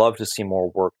I would love to see more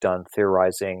work done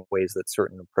theorizing ways that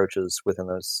certain approaches within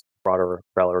those broader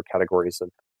categories of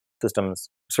systems,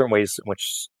 certain ways in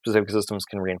which specific systems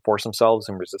can reinforce themselves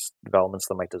and resist developments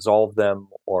that might dissolve them,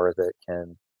 or that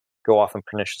can go off in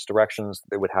pernicious directions.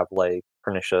 They would have like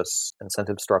pernicious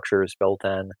incentive structures built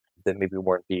in that maybe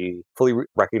wouldn't be fully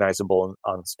recognizable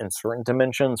in certain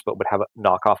dimensions, but would have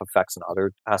knockoff effects in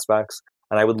other aspects.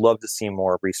 And I would love to see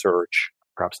more research,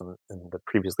 perhaps in the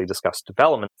previously discussed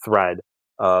development thread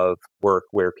of work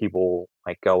where people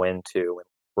might go into and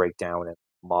break down and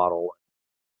model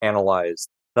and analyze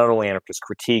not only anarchist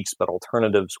critiques, but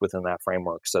alternatives within that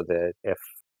framework, so that if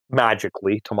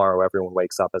magically tomorrow everyone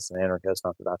wakes up as an anarchist.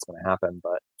 Not that that's going to happen,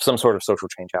 but some sort of social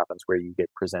change happens where you get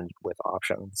presented with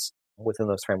options. Within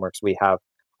those frameworks, we have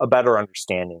a better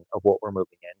understanding of what we're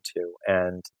moving into.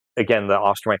 And again, the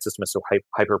Ostermite system is so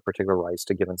hyper particularized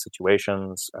to given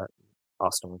situations.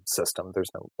 Ostrom system,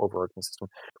 there's no overarching system,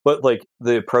 but like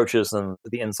the approaches and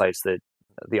the insights that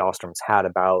the Ostroms had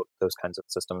about those kinds of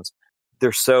systems,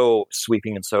 they're so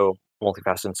sweeping and so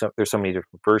multifaceted, and so there's so many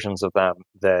different versions of them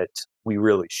that we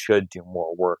really should do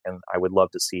more work. And I would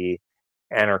love to see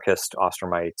anarchist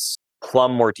Ostromites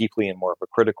plumb more deeply in more of a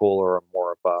critical or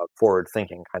more of a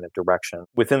forward-thinking kind of direction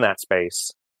within that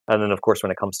space. And then, of course,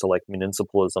 when it comes to like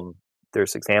municipalism,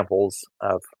 there's examples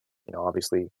of,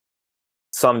 obviously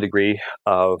some degree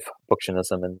of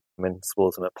Bookchianism and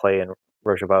municipalism at play in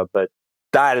Rojava, but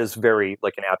that is very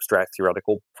like an abstract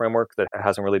theoretical framework that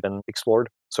hasn't really been explored.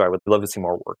 So I would love to see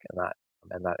more work in that.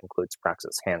 And that includes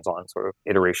praxis, hands-on sort of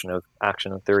iteration of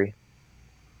action and theory.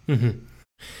 Mm-hmm.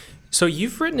 So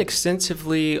you've written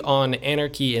extensively on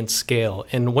anarchy and scale,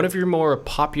 and one of your more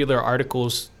popular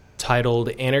articles titled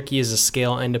 "Anarchy is a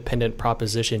Scale-Independent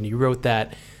Proposition," you wrote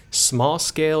that small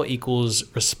scale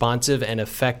equals responsive and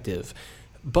effective.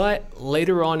 But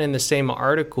later on in the same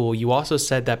article, you also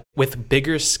said that with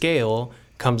bigger scale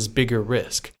comes bigger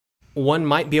risk. One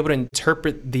might be able to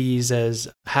interpret these as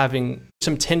having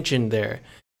some tension there.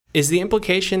 Is the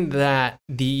implication that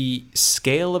the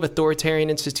scale of authoritarian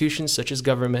institutions, such as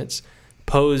governments,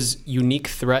 pose unique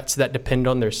threats that depend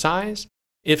on their size?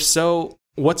 If so,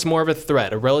 what's more of a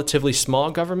threat, a relatively small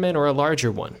government or a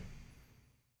larger one?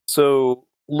 So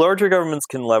larger governments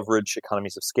can leverage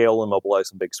economies of scale and mobilize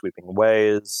in big sweeping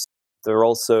ways. They're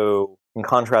also, in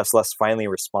contrast, less finely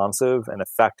responsive and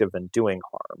effective in doing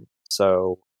harm.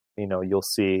 So, you'll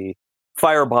see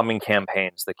firebombing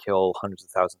campaigns that kill hundreds of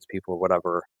thousands of people or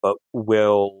whatever, but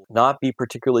will not be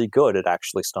particularly good at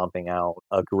actually stomping out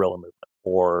a guerrilla movement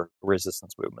or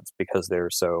resistance movements because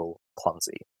they're so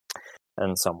clumsy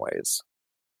in some ways.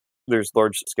 There's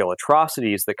large-scale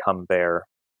atrocities that come there,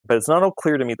 but it's not all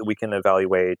clear to me that we can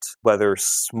evaluate whether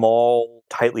small,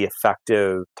 tightly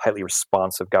effective, tightly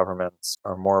responsive governments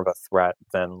are more of a threat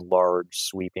than large,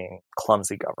 sweeping,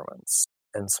 clumsy governments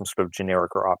in some sort of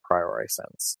generic or a priori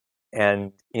sense.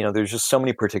 And, there's just so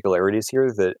many particularities here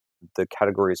that the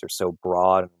categories are so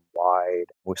broad and wide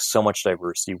with so much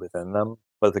diversity within them,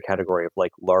 both the category of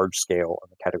like large scale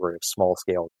and the category of small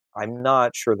scale. I'm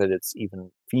not sure that it's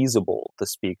even feasible to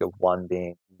speak of one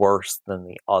being worse than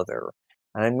the other.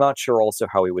 And I'm not sure also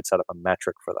how we would set up a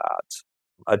metric for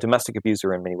that. A domestic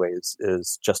abuser in many ways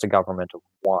is just a government of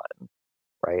one,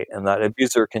 right? And that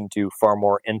abuser can do far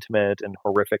more intimate and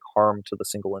horrific harm to the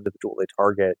single individual they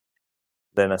target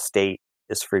than a state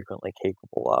is frequently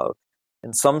capable of.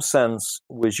 In some sense,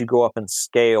 as you go up in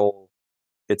scale,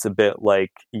 it's a bit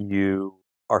like you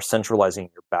are centralizing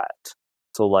your bet.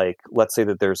 So like, let's say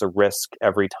that there's a risk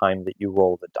every time that you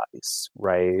roll the dice,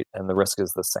 right? And the risk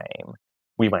is the same.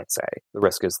 We might say the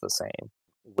risk is the same.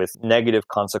 With negative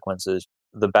consequences,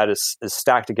 the bet is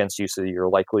stacked against you, so you're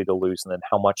likely to lose, and then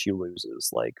how much you lose is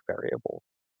like variable.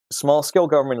 Small scale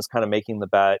government is kind of making the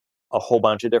bet a whole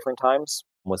bunch of different times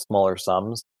with smaller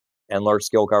sums, and large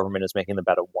scale government is making the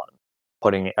bet at one,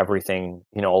 putting everything,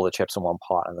 all the chips in one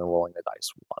pot and then rolling the dice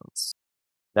once.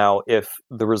 Now, if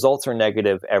the results are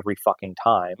negative every fucking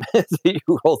time that you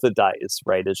roll the dice,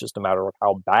 right, it's just a matter of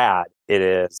how bad it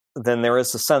is, then there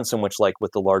is a sense in which, like,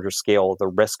 with the larger scale, the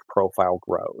risk profile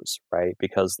grows, right?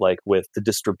 Because, like, with the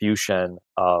distribution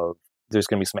of, there's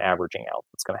going to be some averaging out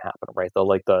that's going to happen, right?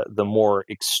 The more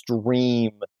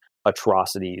extreme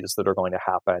atrocities that are going to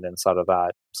happen inside of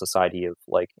that society of,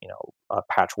 like, a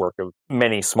patchwork of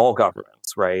many small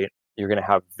governments, right? You're going to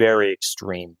have very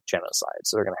extreme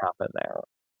genocides that are going to happen there.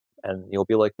 And you'll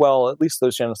be like, well, at least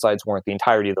those genocides weren't the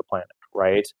entirety of the planet,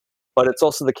 right? But it's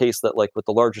also the case that, like, with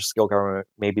the larger scale government,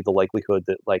 maybe the likelihood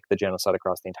that, like, the genocide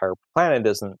across the entire planet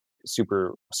isn't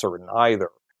super certain either.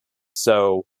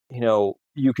 So,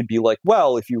 you could be like,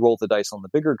 well, if you roll the dice on the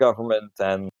bigger government,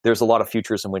 then there's a lot of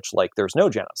futures in which, like, there's no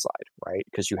genocide, right?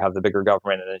 Because you have the bigger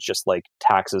government and it's just, like,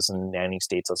 taxes and nanny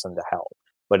states us into hell.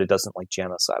 But it doesn't, like,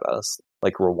 genocide us,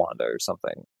 like Rwanda or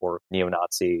something, or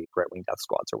neo-Nazi right-wing death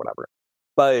squads or whatever.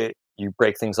 But you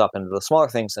break things up into the smaller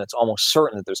things, and it's almost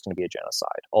certain that there's going to be a genocide,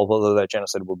 although that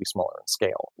genocide will be smaller in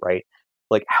scale, right?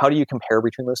 Like, how do you compare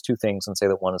between those two things and say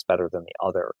that one is better than the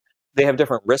other? They have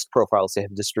different risk profiles. They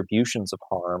have distributions of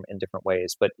harm in different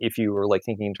ways. But if you were, like,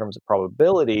 thinking in terms of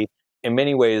probability, in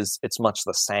many ways, it's much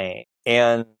the same.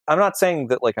 And I'm not saying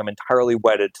that, like, I'm entirely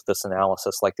wedded to this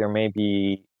analysis. Like, there may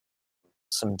be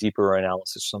some deeper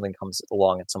analysis, something comes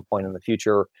along at some point in the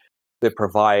future that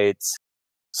provides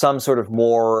some sort of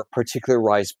more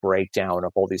particularized breakdown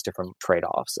of all these different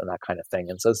trade-offs and that kind of thing,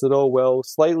 and says that, oh, well,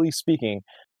 slightly speaking,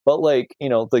 but like,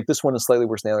 like this one is slightly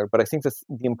worse than the other. But I think that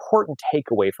the important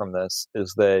takeaway from this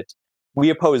is that we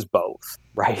oppose both,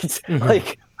 right? Mm-hmm.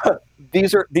 Like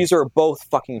these are both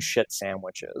fucking shit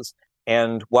sandwiches.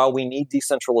 And while we need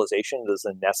decentralization as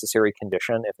a necessary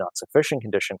condition, if not sufficient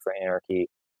condition for anarchy,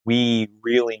 we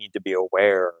really need to be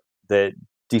aware that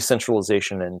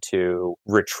decentralization into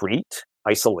retreat,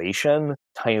 isolation,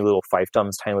 tiny little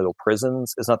fiefdoms, tiny little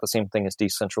prisons is not the same thing as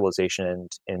decentralization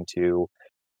into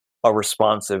a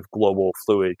responsive, global,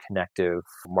 fluid, connective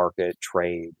market,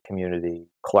 trade, community,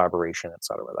 collaboration, et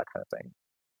cetera, that kind of thing.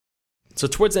 So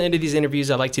towards the end of these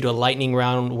interviews, I like to do a lightning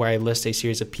round where I list a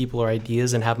series of people or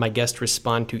ideas and have my guest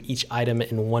respond to each item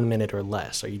in 1 minute or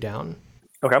less. Are you down?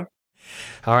 Okay.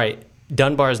 All right.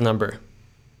 Dunbar's number.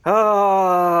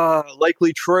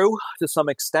 Likely true to some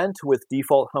extent, with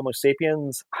default Homo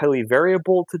sapiens highly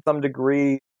variable to some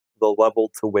degree. The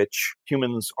level to which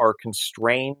humans are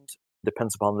constrained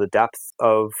depends upon the depth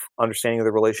of understanding of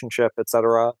the relationship,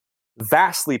 etc.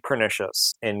 Vastly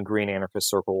pernicious in green anarchist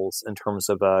circles in terms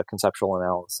of conceptual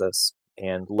analysis,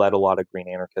 and led a lot of green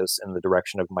anarchists in the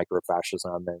direction of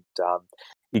microfascism and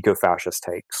eco-fascist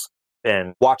takes.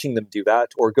 And watching them do that,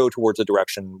 or go towards a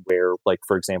direction where, like,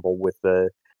 for example, with the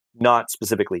not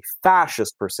specifically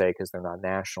fascist per se, because they're not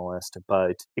nationalist,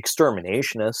 but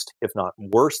exterminationist, if not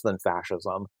worse than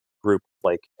fascism, group,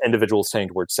 like individuals tending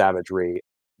towards savagery,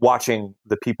 watching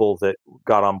the people that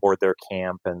got on board their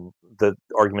camp and the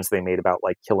arguments they made about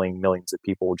like killing millions of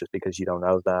people just because you don't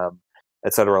know them,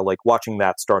 etc. Like watching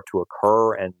that start to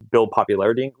occur and build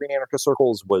popularity in green anarchist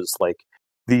circles was like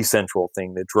the central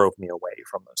thing that drove me away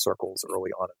from those circles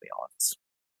early on in the aughts.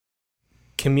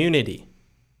 Community.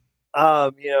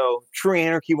 True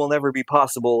anarchy will never be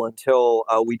possible until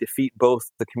we defeat both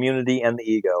the community and the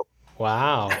ego.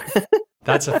 Wow.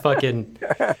 That's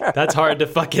that's hard to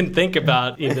fucking think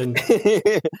about even.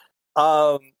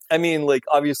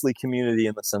 Obviously community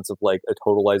in the sense of like a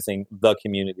totalizing the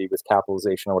community with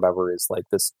capitalization or whatever is like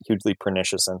this hugely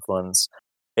pernicious influence.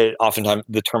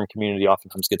 The term community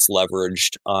oftentimes gets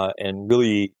leveraged in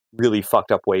really, really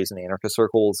fucked up ways in anarchist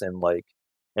circles and like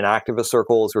in activist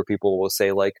circles where people will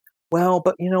say like, well,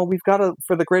 but we've got to,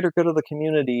 for the greater good of the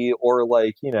community, or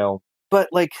like, but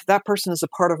like that person is a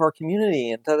part of our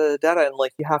community and and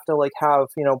like you have to like have,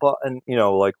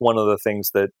 like one of the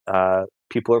things that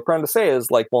people are prone to say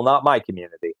is like, well, not my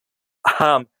community.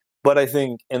 But I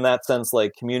think in that sense,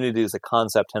 like community as a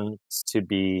concept tends to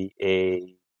be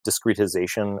a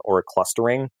discretization or a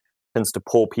clustering, tends to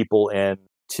pull people in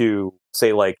to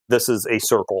say like, this is a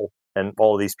circle and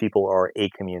all of these people are a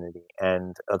community.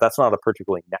 And that's not a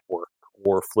particularly network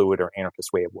or fluid or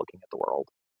anarchist way of looking at the world.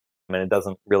 And it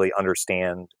doesn't really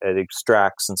understand, it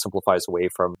extracts and simplifies away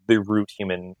from the root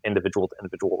human individual to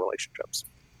individual relationships.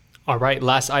 All right,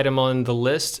 last item on the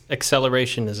list,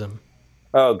 accelerationism.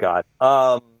 Oh, God.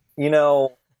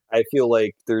 I feel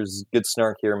like there's good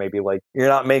snark here. Maybe like, you're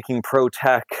not making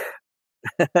pro-tech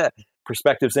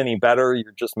perspectives any better.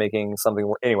 You're just making something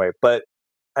more. Anyway, but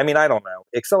I mean, I don't know.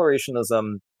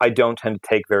 Accelerationism, I don't tend to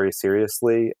take very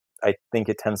seriously. I think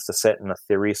it tends to sit in a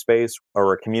theory space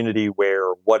or a community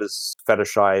where what is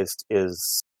fetishized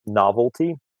is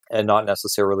novelty and not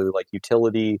necessarily like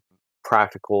utility,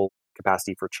 practical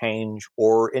capacity for change,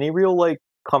 or any real like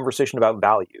conversation about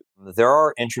value. There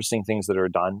are interesting things that are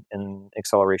done in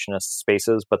accelerationist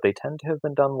spaces, but they tend to have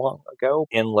been done long ago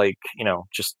in like,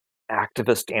 just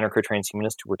activist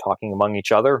anarcho-transhumanists who were talking among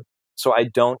each other. So I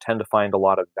don't tend to find a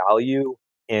lot of value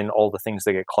in all the things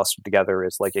that get clustered together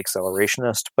as like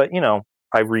accelerationist. But,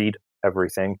 I read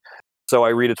everything. So I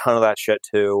read a ton of that shit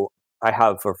too. I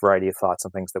have a variety of thoughts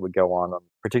and things that would go on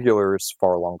particulars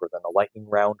far longer than a lightning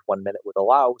round 1 minute would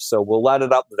allow. So we'll let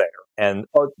it up there. And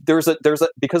there's a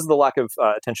because of the lack of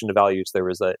attention to values, there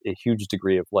is a huge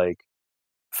degree of like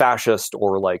fascist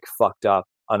or like fucked up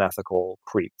unethical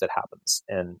creep that happens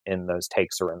in those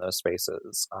takes or in those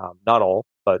spaces. Not all,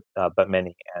 but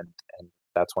many, and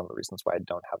that's one of the reasons why I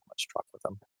don't have much truck with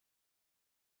them.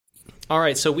 All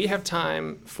right, so we have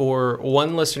time for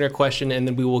one listener question, and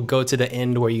then we will go to the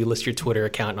end where you list your Twitter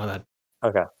account and all that.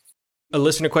 Okay. A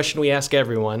listener question we ask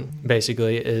everyone,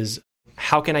 basically, is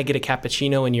how can I get a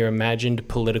cappuccino in your imagined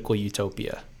political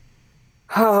utopia?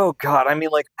 Oh, God. I mean,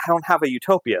 like, I don't have a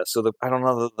utopia, so I don't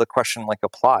know that the question, like,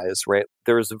 applies, right?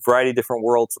 There's a variety of different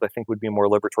worlds that I think would be more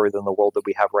liberatory than the world that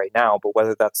we have right now, but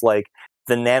whether that's, like,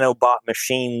 the nanobot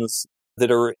machines that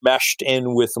are meshed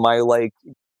in with my, like,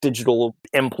 digital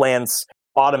implants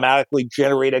automatically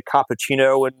generate a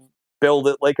cappuccino and build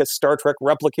it like a Star Trek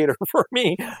replicator for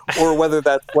me, or whether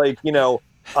that's, like,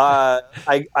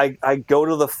 I go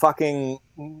to the fucking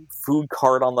food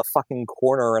cart on the fucking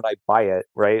corner and I buy it,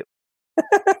 right?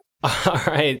 All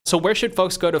right. So where should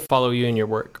folks go to follow you and your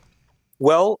work?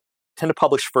 Well, I tend to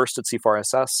publish first at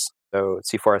C4SS. So at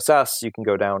C4SS, you can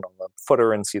go down on the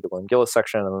footer and see the William Gillis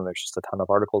section, and then there's just a ton of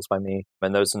articles by me.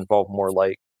 And those involve more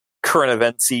like current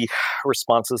events-y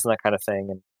responses and that kind of thing,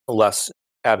 and less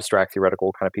abstract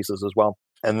theoretical kind of pieces as well.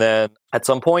 And then at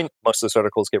some point, most of those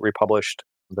articles get republished.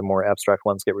 The more abstract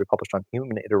ones get republished on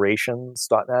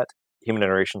humaniterations.net. Human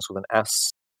Iterations with an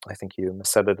S. I think you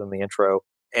said it in the intro.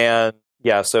 And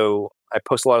yeah, so I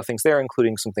post a lot of things there,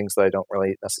 including some things that I don't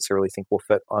really necessarily think will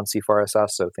fit on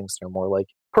C4SS. So things that are more like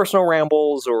personal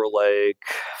rambles or like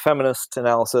feminist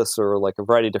analysis or like a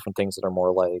variety of different things that are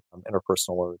more like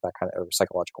interpersonal or that kind of, or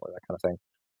psychological or that kind of thing,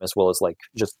 as well as like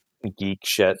just geek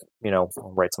shit, I'll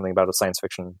write something about a science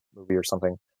fiction movie or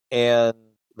something. And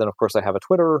then of course I have a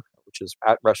Twitter, which is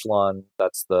 @Rechelon.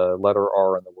 That's the letter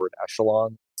R and the word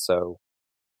echelon. So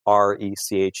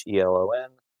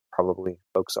RECHELON. Probably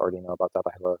folks already know about that.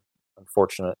 I have a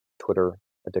unfortunate Twitter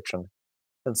addiction.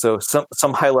 And so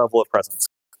some high level of presence.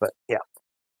 But yeah.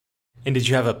 And did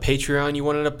you have a Patreon you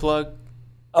wanted to plug?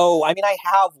 Oh, I mean, I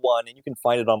have one, and you can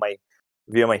find it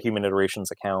via my Human Iterations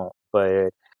account, but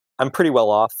I'm pretty well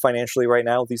off financially right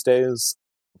now these days,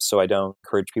 so I don't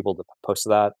encourage people to post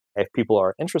that. If people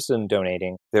are interested in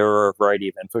donating, there are a variety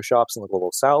of info shops in the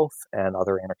Global South and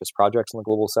other anarchist projects in the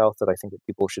Global South that I think that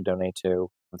people should donate to.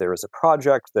 There is a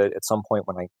project that at some point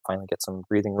when I finally get some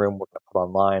breathing room, we're going to put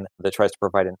online that tries to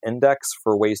provide an index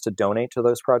for ways to donate to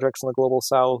those projects in the Global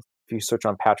South. If you search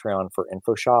on Patreon for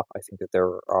info shop, I think that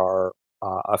there are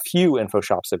a few info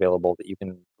shops available that you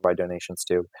can provide donations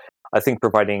to. I think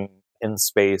providing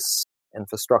in-space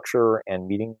infrastructure and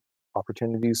meeting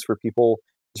opportunities for people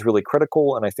is really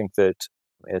critical, and I think that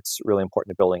it's really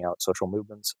important to building out social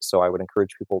movements. So I would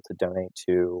encourage people to donate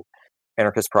to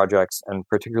anarchist projects, and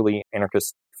particularly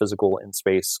anarchist physical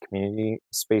in-space community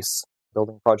space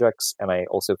building projects. And I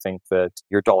also think that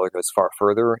your dollar goes far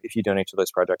further if you donate to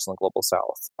those projects in the Global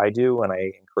South. I do, and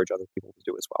I encourage other people to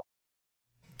do as well.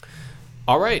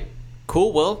 All right.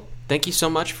 Cool. Well, thank you so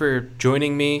much for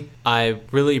joining me. I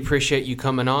really appreciate you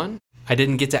coming on. I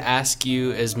didn't get to ask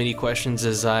you as many questions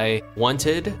as I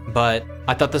wanted, but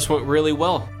I thought this went really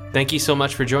well. Thank you so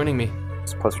much for joining me.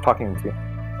 It's a pleasure talking with you.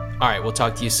 All right, we'll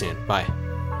talk to you soon. Bye.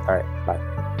 All right, bye.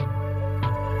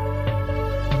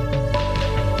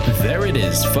 There it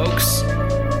is, folks.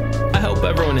 I hope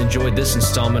everyone enjoyed this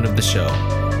installment of the show.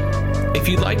 If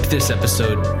you liked this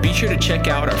episode, be sure to check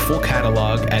out our full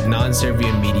catalog at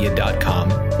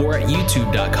nonserviummedia.com or at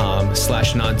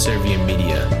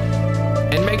youtube.com/nonserviummedia.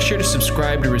 And make sure to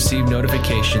subscribe to receive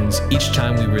notifications each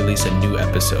time we release a new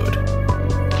episode.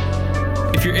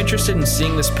 If you're interested in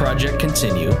seeing this project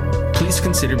continue, please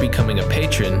consider becoming a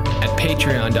patron at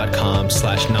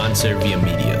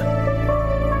patreon.com/nonserviummedia.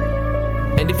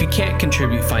 And if you can't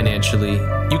contribute financially,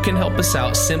 you can help us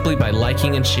out simply by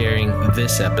liking and sharing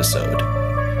this episode.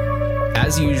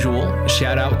 As usual,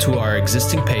 shout out to our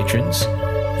existing patrons.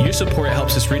 Your support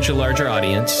helps us reach a larger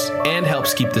audience and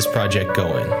helps keep this project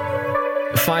going.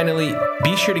 Finally,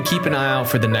 be sure to keep an eye out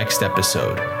for the next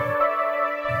episode.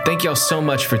 Thank y'all so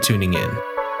much for tuning in.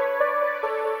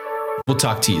 We'll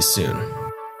talk to you soon.